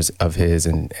mantra of his,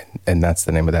 and that's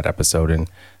the name of that episode. And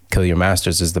Kill Your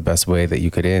Masters is the best way that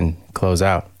you could close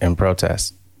out in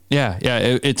protest. Yeah.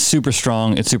 It's super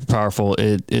strong. It's super powerful.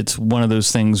 It's one of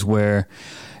those things where,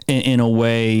 in a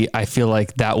way, I feel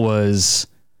like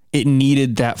it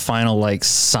needed that final like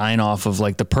sign off of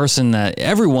like the person that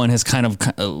everyone has kind of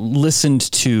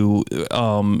listened to.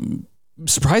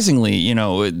 Surprisingly,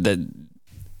 that.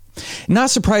 Not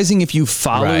surprising if you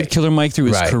followed Killer Mike through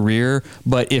his career,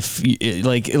 but if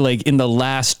like in the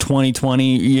last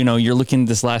 2020, you're looking at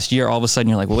this last year, all of a sudden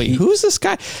you're like, wait, who's this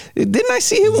guy? Didn't I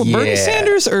see him with Bernie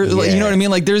Sanders? Or you know what I mean?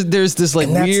 Like there's this like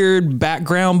weird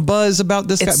background buzz about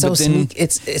this guy, but then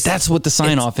that's what the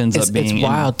sign off ends up being. It's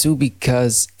wild too,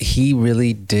 because he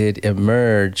really did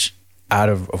emerge out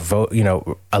of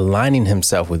aligning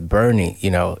himself with Bernie,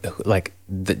 like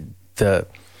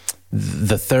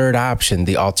the third option,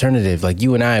 the alternative. Like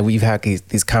you and I, we've had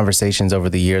these conversations over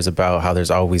the years about how there's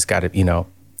always got to,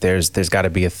 there's got to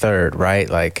be a third, right?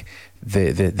 Like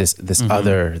this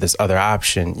other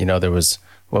option. There was,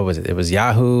 what was it? It was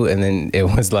Yahoo, and then it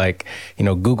was like,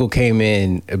 Google came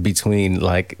in between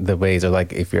like the ways, or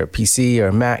like if you're a PC or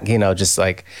a Mac, just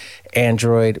like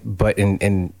Android. But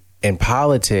in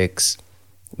politics,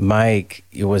 Mike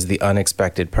was the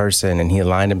unexpected person, and he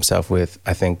aligned himself with,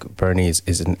 I think Bernie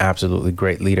is an absolutely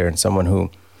great leader, and someone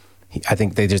who I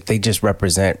think they just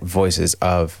represent voices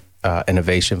of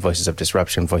innovation, voices of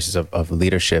disruption, voices of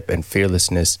leadership and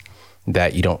fearlessness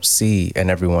that you don't see in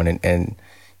everyone, and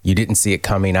you didn't see it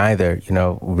coming either,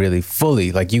 really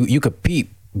fully. Like you could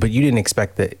peep, but you didn't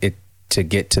expect it to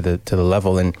get to the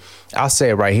level. And I'll say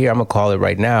it right here, I'm gonna call it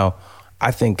right now. I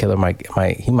think Killer Mike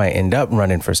might end up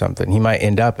running for something. He might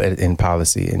end up in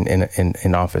policy,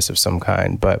 in office of some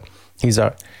kind. But he's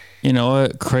our. You know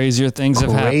what? Crazier things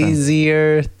have happened.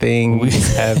 Crazier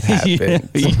things have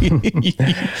happened.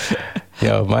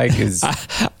 Yo, Mike is.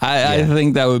 I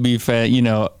think that would be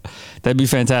that'd be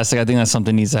fantastic. I think that's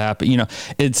something needs to happen.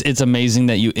 It's amazing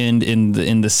that you end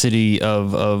in the city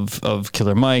of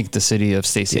Killer Mike, the city of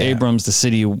Stacey Abrams, the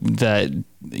city that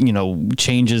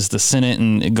changes the Senate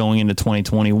and going into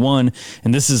 2021.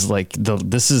 And this is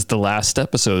the last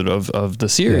episode of the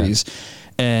series. Yeah.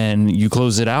 And you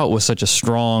close it out with such a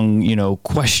strong,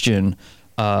 question.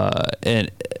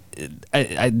 And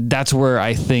that's where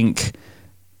I think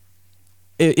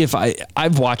if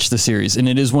I've watched the series, and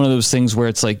it is one of those things where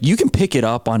it's like, you can pick it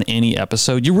up on any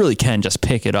episode. You really can just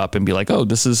pick it up and be like, oh,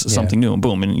 this is something new, and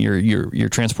boom, and you're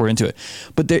transported into it.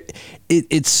 But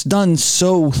it's done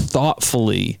so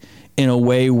thoughtfully in a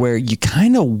way where you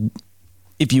kind of,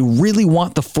 if you really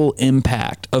want the full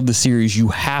impact of the series, you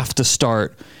have to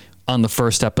start on the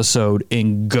first episode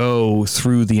and go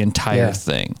through the entire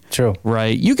thing. True.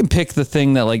 Right? You can pick the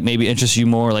thing that like maybe interests you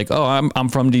more, like, oh, I'm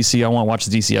from DC, I want to watch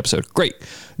the DC episode. Great.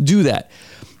 Do that.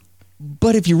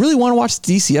 But if you really want to watch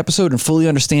the DC episode and fully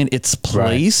understand its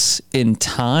place in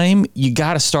time, you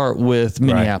got to start with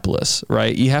Minneapolis,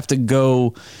 right? You have to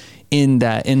go in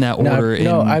that order.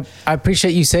 I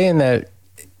appreciate you saying that,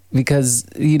 because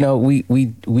we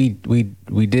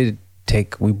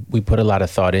put a lot of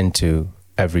thought into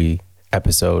every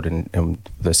episode and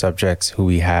the subjects who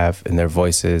we have and their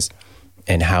voices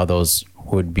and how those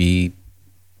would be,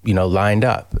 lined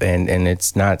up. And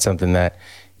it's not something that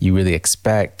you really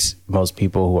expect most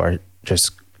people who are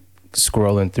just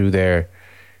scrolling through their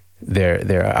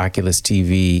Oculus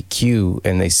TV queue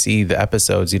and they see the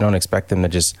episodes. You don't expect them to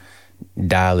just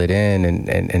dial it in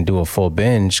and do a full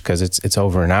binge, because it's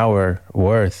over an hour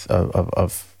worth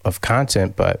of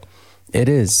content, but it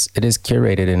is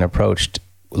curated and approached,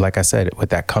 like I said, with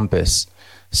that compass.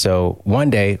 So one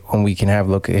day when we can have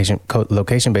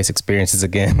location-based experiences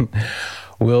again,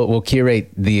 we'll curate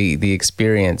the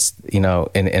experience, in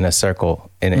a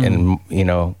circle, in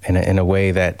a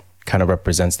way that kind of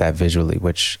represents that visually,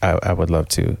 which I would love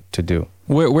to do.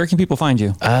 Where can people find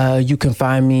you? You can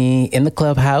find me in the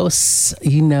Clubhouse,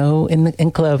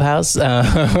 in Clubhouse,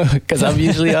 because I'm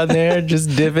usually on there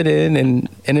just dipping in, and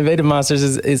Innovative Monsters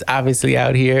is obviously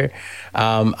out here.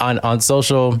 On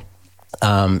social,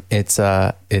 it's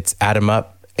Adam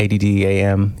Up,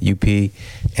 ADDAM UP,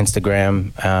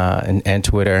 Instagram and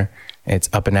Twitter. It's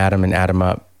Up and Adam and Adam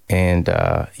Up. And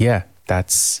yeah,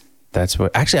 that's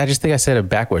what. Actually, I just think I said it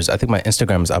backwards. I think my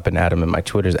Instagram is Up and Adam and my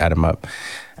Twitter's Adam Up.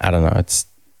 I don't know.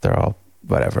 They're all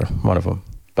whatever. One of them.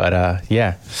 But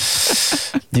yeah,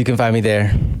 you can find me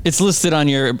there. It's listed on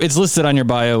your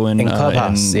bio in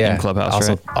Clubhouse. In Clubhouse,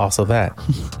 right? Also that.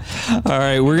 All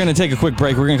right, we're gonna take a quick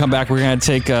break. We're gonna come back. We're gonna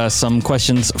take some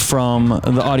questions from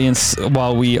the audience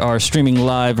while we are streaming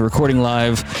live, recording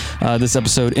live this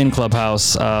episode in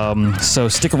Clubhouse. So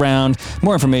stick around.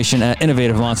 More information at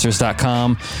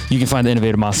innovativemonsters.com. You can find the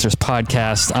Innovative Monsters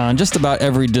podcast on just about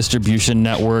every distribution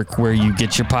network where you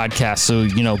get your podcast. So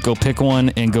go pick one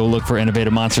and go look for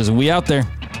Innovative Monsters, and we out there.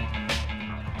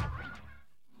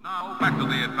 Now back to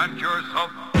the adventures of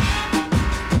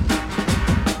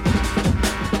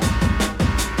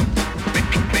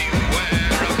Beware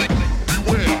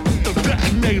the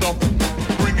detonator.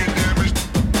 Bringing damage.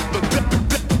 The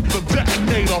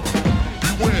detonator.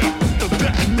 Beware the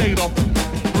detonator.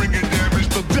 Bringing damage.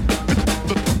 The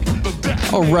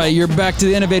detonator. All right, you're back to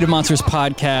the Innovative Monsters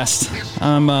podcast.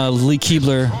 I'm Lee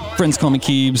Keebler. Friends call me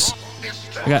Keebs.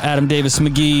 I got Adam Davis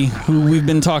McGee, who we've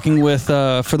been talking with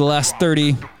for the last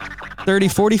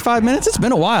 45 minutes. It's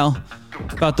been a while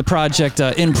about the project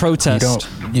In Protest.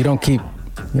 You don't keep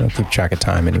track of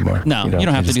time anymore. No, you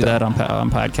don't have to do that on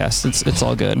podcasts. It's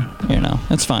all good.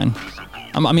 It's fine.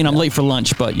 I'm late for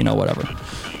lunch, but whatever.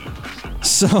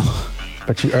 So.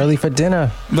 But you're early for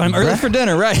dinner. But I'm early for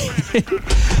dinner, right?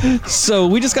 So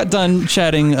we just got done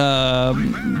chatting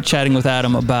with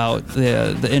Adam about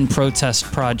the In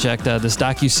Protest project, this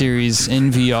docuseries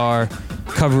in VR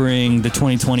covering the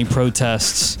 2020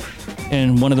 protests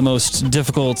and one of the most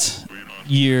difficult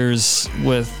years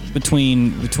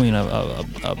between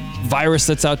a virus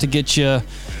that's out to get you,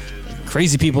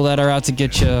 crazy people that are out to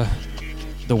get you.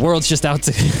 The world's just out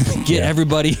to get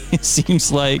everybody, it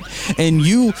seems like. And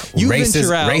you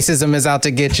venture out. Racism is out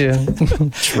to get you.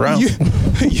 Trump.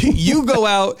 You go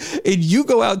out and you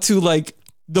go out to like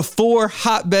the 4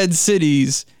 hotbed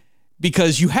cities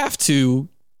because you have to,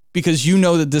 because you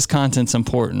know that this content's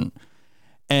important.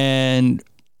 And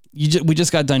we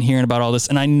just got done hearing about all this.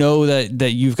 And I know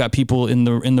that you've got people in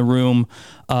the room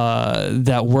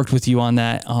that worked with you on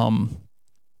that.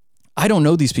 I don't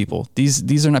know these people.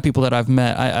 These are not people that I've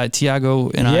met. Tiago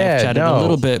and I have chatted a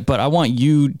little bit, but I want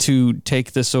you to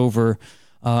take this over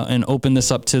and open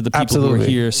this up to the people who are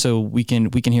here, so we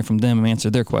can hear from them and answer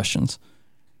their questions.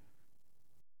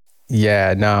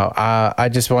 Yeah, no, I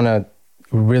just want to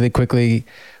really quickly.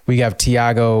 We have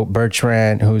Tiago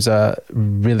Bertrand, who's a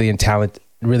really talented,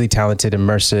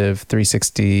 immersive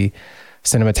 360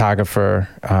 cinematographer,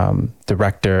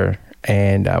 director,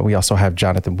 and we also have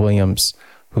Jonathan Williams,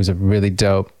 who's a really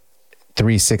dope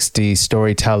 360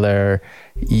 storyteller.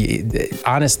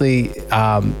 Honestly,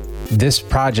 this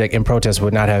project In Protest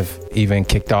would not have even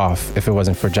kicked off if it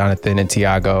wasn't for Jonathan and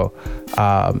Tiago.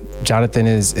 Jonathan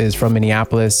is from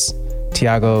Minneapolis.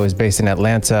 Tiago is based in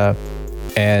Atlanta.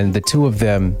 And the two of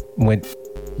them went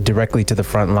directly to the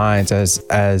front lines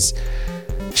as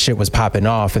shit was popping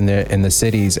off in the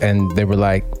cities. And they were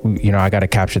like, I got to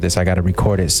capture this. I got to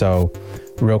record it. So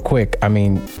real quick,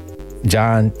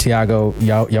 John, Tiago,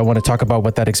 y'all want to talk about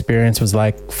what that experience was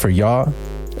like for y'all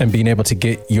and being able to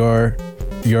get your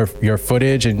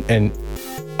footage and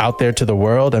out there to the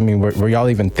world? Were y'all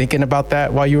even thinking about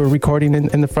that while you were recording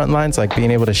in the front lines, like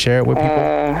being able to share it with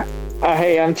people?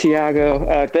 Hey, I'm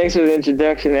Tiago. Thanks for the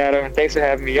introduction, Adam. Thanks for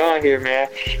having me on here, man.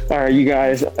 You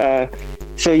guys.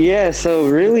 So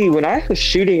really, when I was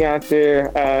shooting out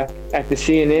there at the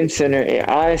CNN Center, it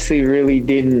honestly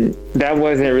that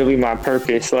wasn't really my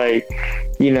purpose, to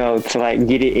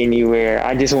get it anywhere.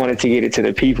 I just wanted to get it to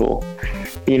the people,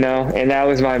 and that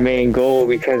was my main goal,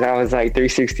 because I was like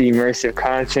 360 immersive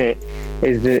content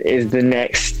is the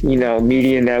next,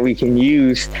 medium that we can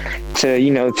use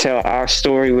to, tell our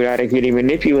story without it getting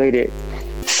manipulated.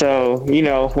 So,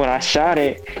 when I shot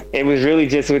it, it was really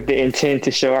just with the intent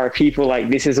to show our people, like,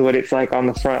 this is what it's like on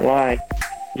the front line,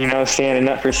 standing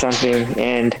up for something.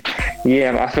 And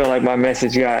yeah, I feel like my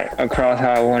message got across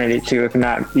how I wanted it to, if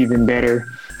not even better.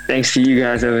 Thanks to you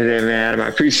guys over there, man. I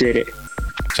appreciate it.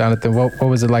 Jonathan, what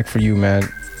was it like for you,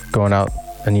 man, going out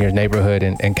in your neighborhood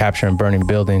and capturing burning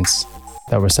buildings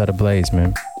that were set ablaze,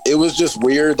 man? It was just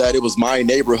weird that it was my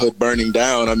neighborhood burning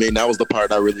down. That was the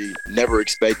part I really never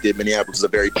expected. Minneapolis is a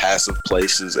very passive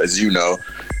place, as you know.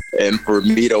 And for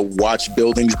me to watch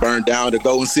buildings burn down, to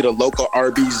go and see the local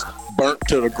Arby's burnt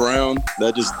to the ground,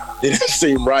 that just didn't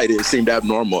seem right. It seemed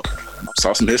abnormal. I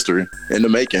saw some history in the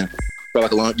making.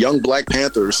 Felt like a young Black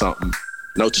Panther or something.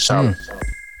 Note to Charlie.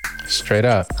 Straight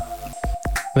up.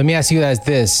 Let me ask you guys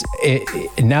this.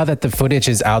 Now that the footage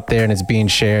is out there and it's being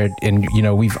shared, and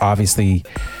we've obviously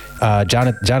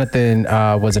Jonathan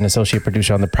was an associate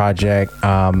producer on the project,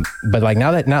 but like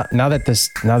now that this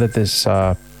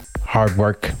hard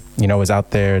work is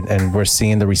out there and we're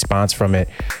seeing the response from it,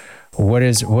 what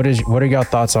are y'all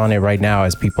thoughts on it right now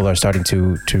as people are starting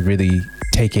to really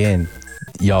take in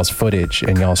y'all's footage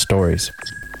and y'all's stories?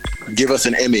 Give us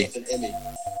an Emmy.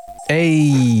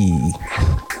 Hey,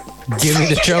 give me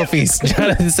the trophies.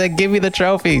 Jonathan said, give me the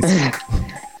trophies.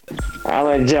 I'll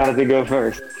let Jonathan go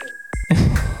first.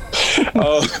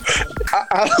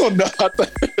 I don't know.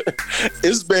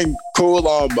 It's been cool.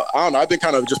 I don't know. I've been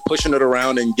kind of just pushing it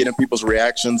around and getting people's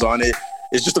reactions on it.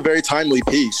 It's just a very timely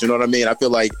piece. You know what I mean? I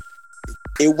feel like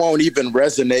it won't even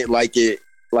resonate like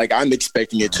I'm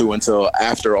expecting it to until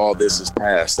after all this is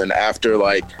passed and after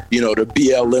the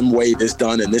BLM wave is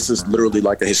done, and this is literally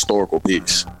like a historical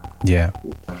piece. Yeah.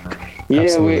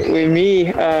 Yeah, with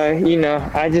me,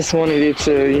 I just wanted it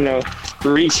to,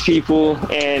 reach people,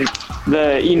 and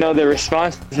the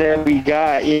response that we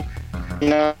got, it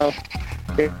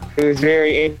was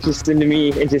very interesting to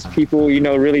me, and just people,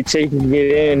 really taking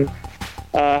it in,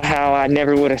 how I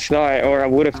never would have thought, or I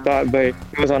would have thought, but it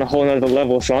was on a whole nother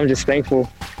level. So I'm just thankful.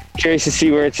 Curious to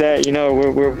see where it's at,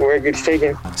 where it gets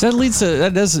taken. So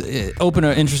that does open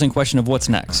an interesting question of what's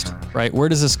next, right? Where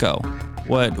does this go?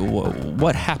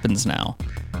 What happens now?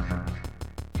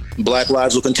 Black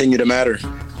lives will continue to matter.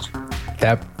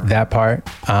 That part.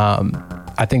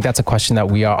 I think that's a question that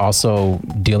we are also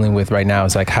dealing with right now.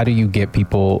 Is like, how do you get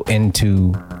people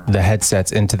into the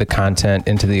headsets, into the content,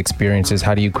 into the experiences?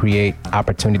 How do you create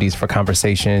opportunities for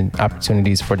conversation,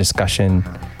 opportunities for discussion?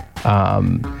 It's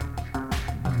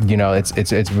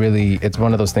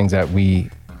one of those things that we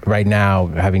right now,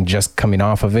 having just coming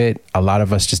off of it, a lot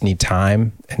of us just need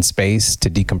time and space to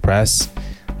decompress.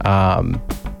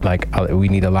 We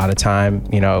need a lot of time,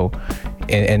 and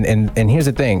here's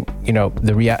the thing,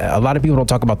 a lot of people don't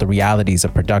talk about the realities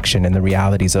of production and the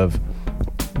realities of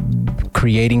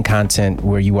creating content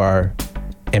where you are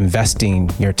investing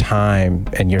your time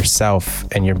and yourself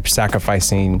and you're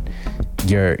sacrificing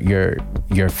your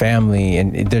family,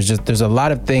 and there's a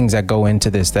lot of things that go into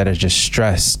this that are just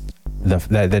stressed,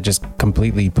 that just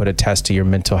completely put a test to your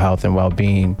mental health and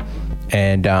well-being.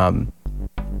 And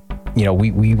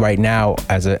we right now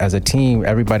as a team,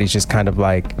 everybody's just kind of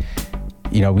like,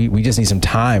 we just need some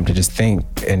time to just think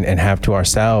and have to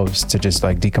ourselves to just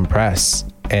like decompress,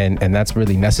 and that's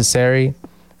really necessary.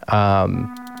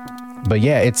 But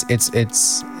yeah,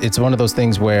 it's one of those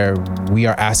things where we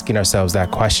are asking ourselves that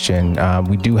question.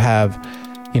 We do have,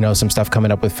 some stuff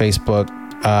coming up with Facebook,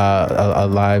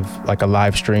 a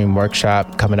live stream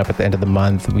workshop coming up at the end of the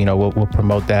month. We'll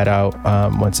promote that out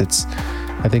once I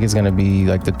think it's going to be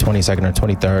like the 22nd or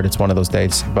 23rd. It's one of those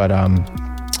dates, but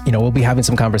we'll be having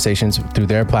some conversations through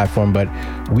their platform, but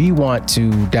we want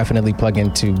to definitely plug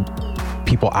into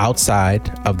people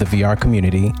outside of the VR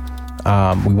community.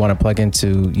 We want to plug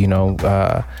into,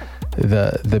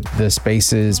 the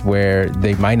spaces where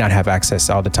they might not have access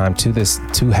all the time to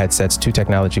headsets, to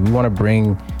technology. We want to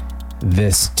bring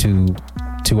this to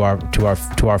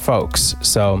our folks.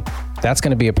 So that's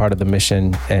going to be a part of the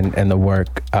mission and the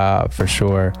work for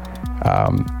sure.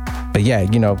 But yeah,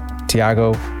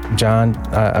 Tiago, John,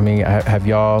 have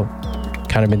y'all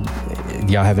kind of been?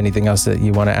 Y'all have anything else that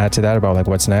you want to add to that about like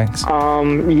what's next?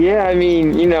 I'm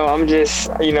just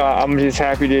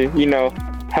happy to,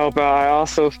 help out. I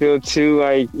also feel too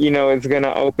like, it's going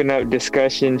to open up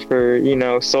discussion for,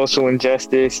 social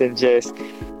injustice and just,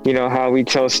 how we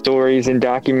tell stories and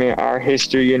document our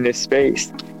history in this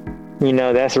space.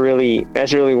 That's really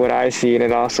what I see. And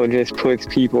it also just puts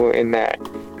people in that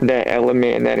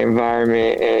element and that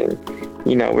environment, and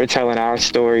we're telling our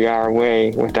story our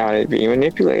way without it being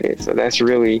manipulated. So that's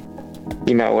really,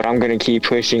 what I'm going to keep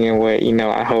pushing, and what,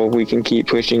 I hope we can keep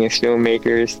pushing as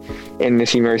filmmakers in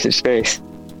this immersive space.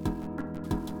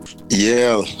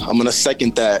 Yeah, I'm going to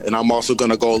second that. And I'm also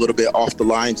going to go a little bit off the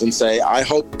lines and say, I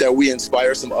hope that we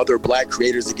inspire some other Black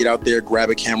creators to get out there, grab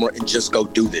a camera, and just go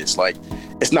do this. Like,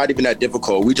 it's not even that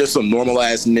difficult. We just some normal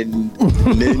ass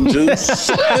ninjas.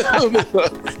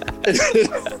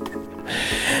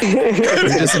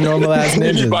 Just normal ass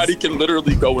ninjas. Anybody can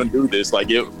literally go and do this. Like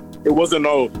it wasn't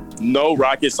no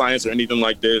rocket science or anything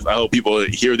like this. I hope people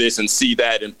hear this and see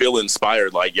that and feel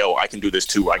inspired. Like, yo, I can do this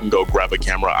too. I can go grab a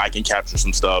camera. I can capture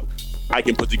some stuff. I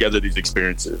can put together these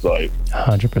experiences. Like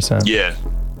 100%. Yeah.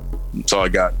 That's all I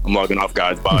got. I'm logging off,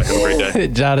 guys. Bye. Have a great day.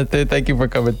 Jonathan, thank you for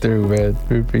coming through, man.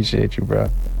 We appreciate you, bro.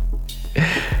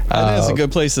 That's a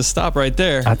good place to stop right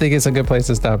there. I think it's a good place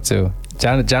to stop too.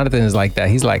 Jonathan is like that.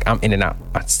 He's like, I'm in and out.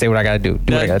 I say what I gotta do.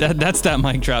 What I gotta do. That's that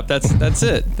mic drop. That's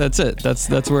it.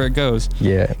 That's where it goes.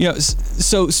 Yeah.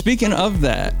 So speaking of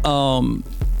that,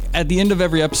 at the end of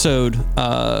every episode,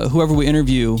 whoever we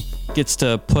interview gets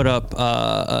to put up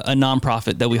a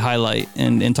nonprofit that we highlight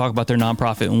and talk about their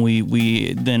nonprofit, and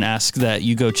we then ask that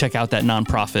you go check out that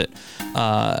nonprofit.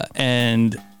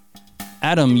 And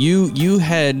Adam, you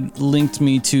had linked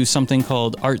me to something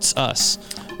called Arts Us.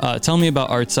 Tell me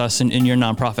about Arts Us and your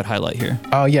nonprofit highlight here.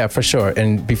 Oh yeah, for sure.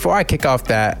 And before I kick off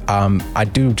that, I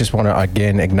do just want to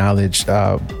again acknowledge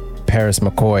Paris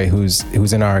McCoy,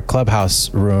 who's in our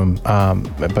Clubhouse room.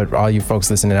 But all you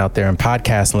folks listening out there in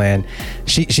podcast land,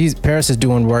 Paris is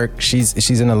doing work.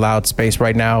 She's in a loud space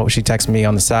right now. She texts me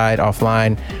on the side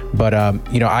offline. But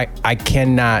I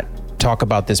cannot talk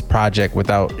about this project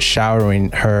without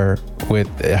showering her with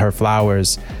her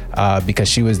flowers, because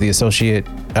she was the associate,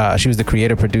 she was the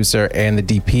creative producer and the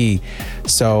DP.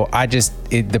 So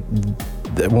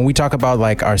when we talk about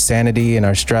like our sanity and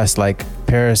our stress, like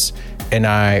Paris and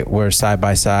I were side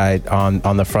by side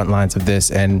on the front lines of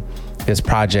this, and this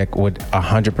project would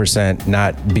 100%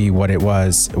 not be what it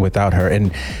was without her.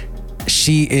 And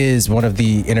she is one of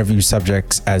the interview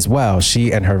subjects as well.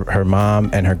 She and her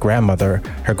mom and her grandmother.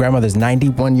 Her grandmother's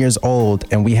 91 years old,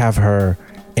 and we have her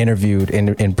interviewed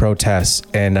in protests.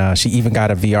 And she even got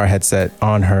a VR headset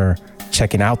on her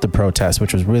checking out the protest,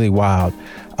 which was really wild.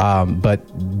 But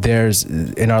there's,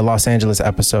 in our Los Angeles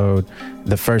episode,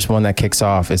 the first one that kicks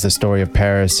off is the story of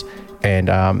Paris and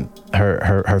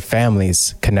her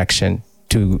family's connection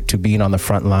to being on the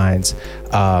front lines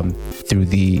through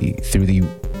the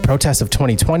protests of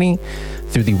 2020,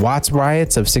 through the Watts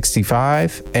riots of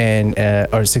 65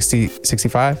 or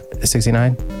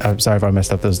 69. I'm sorry if I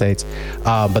messed up those dates.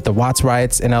 But the Watts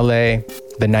riots in LA,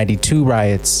 the 92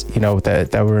 riots,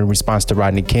 that were in response to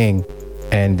Rodney King,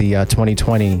 and the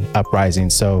 2020 uprising.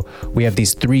 So we have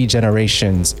these 3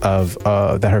 generations of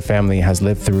that her family has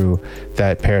lived through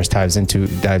that Paris dives into.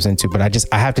 But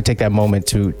I have to take that moment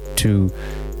to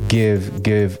give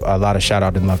a lot of shout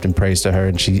out and love and praise to her.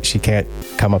 And she can't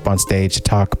come up on stage to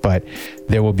talk, but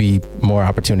there will be more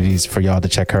opportunities for y'all to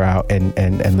check her out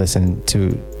and listen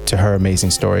to her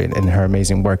amazing story and her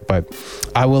amazing work. But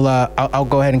I'll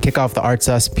go ahead and kick off the Arts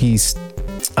Us piece.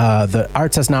 The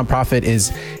Arts Us nonprofit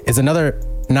is another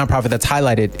nonprofit that's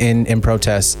highlighted in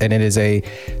protests, and it is a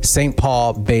St.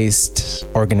 Paul based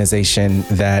organization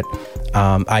that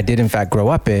I did in fact grow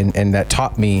up in, and that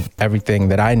taught me everything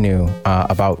that I knew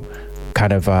about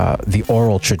kind of the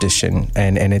oral tradition.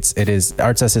 And it is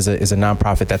Arts Us is a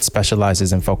nonprofit that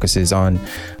specializes and focuses on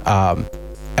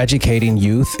educating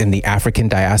youth in the African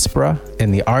diaspora,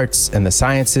 in the arts and the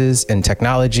sciences and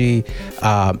technology,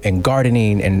 and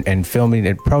gardening and filming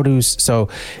and produce. So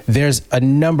there's a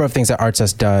number of things that Arts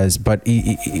Us does, but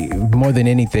more than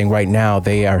anything right now,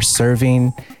 they are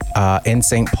serving in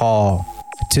St. Paul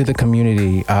to the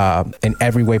community in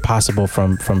every way possible,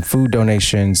 from food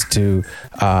donations to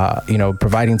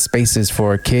providing spaces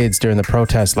for kids during the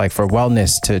protests, like for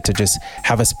wellness, to just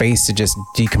have a space to just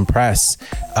decompress.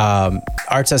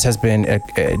 Arts Us has been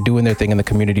doing their thing in the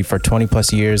community for 20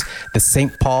 plus years.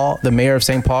 The mayor of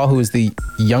St. Paul, who is the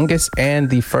youngest and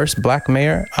the first Black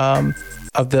mayor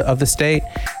of the state,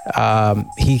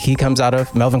 he comes out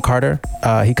of Melvin Carter.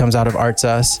 He comes out of Arts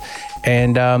Us.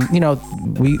 And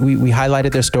we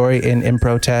highlighted their story in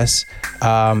protests,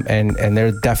 and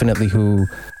they're definitely who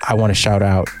I want to shout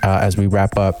out as we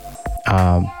wrap up,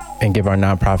 and give our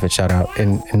nonprofit shout out.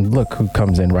 And look who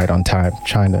comes in right on time,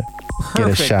 trying to get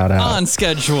a shout out on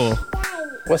schedule.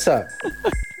 What's up?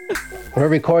 We're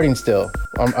recording still.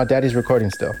 Our daddy's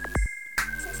recording still.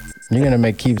 You're gonna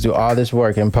make Keebs do all this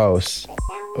work in post.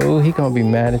 Oh, he gonna be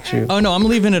mad at you. Oh no, I'm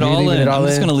leaving it all in. I'm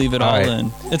just gonna leave it all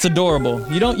in. It's adorable.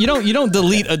 You don't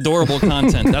delete adorable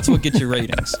content. That's what gets your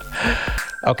ratings.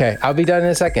 Okay, I'll be done in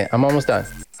a second. I'm almost done.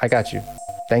 I got you.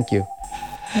 Thank you.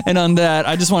 And on that,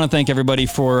 I just want to thank everybody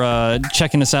for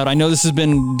checking us out. I know this has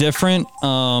been different,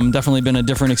 definitely been a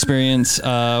different experience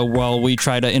while we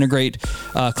try to integrate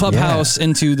Clubhouse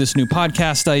into this new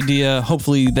podcast idea.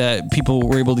 Hopefully that people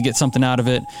were able to get something out of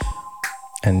it.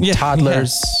 And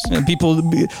toddlers. And people,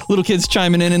 little kids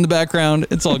chiming in the background.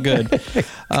 It's all good.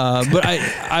 But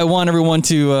I want everyone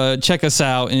to check us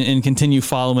out and continue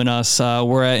following us.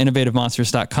 We're at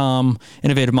innovativemonsters.com.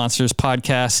 Innovative Monsters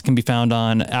podcast can be found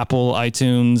on Apple,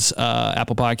 iTunes,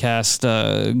 Apple Podcast,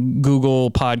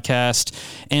 Google Podcast,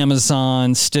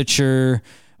 Amazon, Stitcher,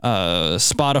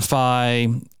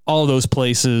 Spotify, all those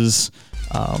places.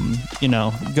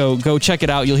 Go check it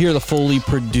out. You'll hear the fully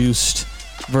produced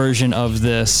version of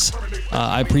this.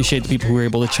 I appreciate the people who were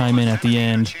able to chime in at the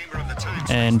end.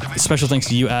 And special thanks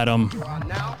to you, Adam.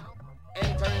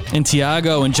 And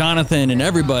Tiago and Jonathan and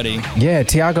everybody. Yeah,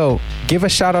 Tiago, give a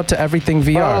shout out to Everything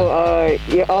VR.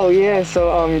 Yeah.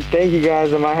 So thank you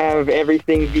guys. I have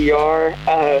Everything VR.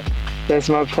 That's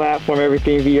my platform,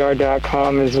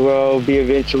 everythingvr.com as well. Be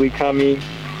eventually coming.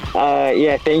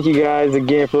 Thank you guys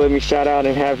again for letting me shout out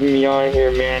and having me on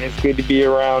here, man. It's good to be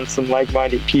around some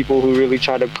like-minded people who really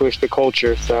try to push the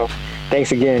culture. So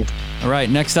thanks again. All right,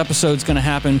 next episode's going to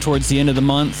happen towards the end of the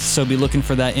month, so be looking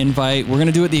for that invite. We're going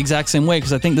to do it the exact same way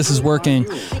because I think this is working.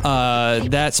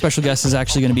 That special guest is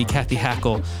actually going to be Kathy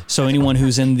Hackle. So anyone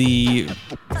who's in the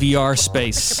VR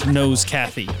space knows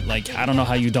Kathy. Like, I don't know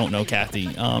how you don't know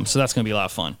Kathy. So that's going to be a lot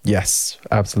of fun. Yes,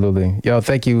 absolutely. Yo,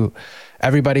 thank you,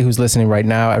 everybody who's listening right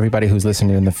now, everybody who's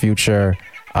listening in the future.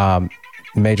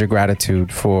 Major gratitude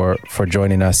for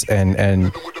joining us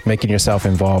and making yourself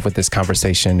involved with this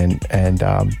conversation and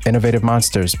Innovative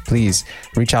Monsters. Please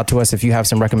reach out to us if you have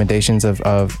some recommendations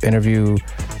of interview,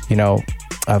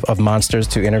 of monsters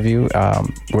to interview.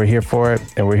 We're here for it,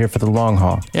 and we're here for the long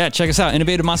haul. Yeah, check us out,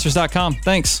 innovativemonsters.com.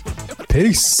 Thanks.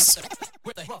 Peace.